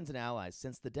closest friends and allies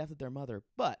since the death of their mother,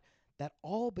 but that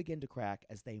all began to crack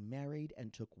as they married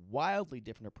and took wildly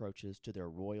different approaches to their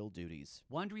royal duties.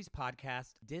 Wondery's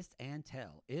podcast, Dis and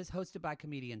Tell, is hosted by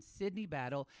comedians Sydney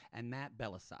Battle and Matt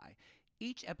Belisai.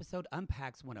 Each episode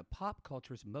unpacks one of pop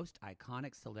culture's most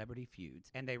iconic celebrity feuds,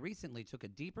 and they recently took a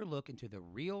deeper look into the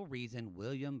real reason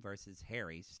William versus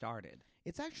Harry started.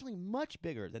 It's actually much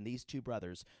bigger than these two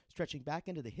brothers, stretching back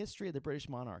into the history of the British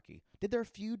monarchy. Did their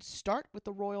feud start with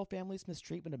the royal family's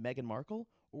mistreatment of Meghan Markle,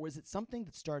 or was it something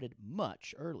that started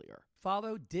much earlier?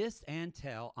 Follow Dis and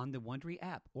Tell on the Wondery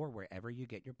app or wherever you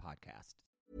get your podcast.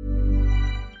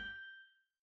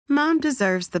 Mom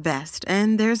deserves the best,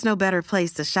 and there's no better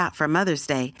place to shop for Mother's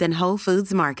Day than Whole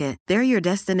Foods Market. They're your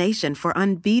destination for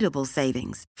unbeatable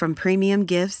savings, from premium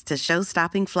gifts to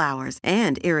show-stopping flowers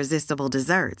and irresistible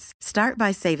desserts. Start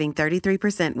by saving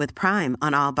 33% with Prime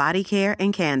on all body care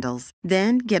and candles.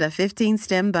 Then get a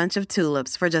 15-stem bunch of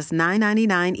tulips for just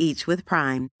 $9.99 each with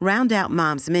Prime. Round out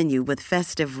Mom's menu with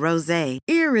festive rosé,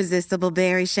 irresistible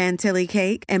berry chantilly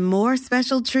cake, and more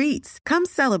special treats. Come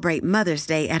celebrate Mother's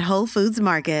Day at Whole Foods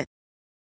Market.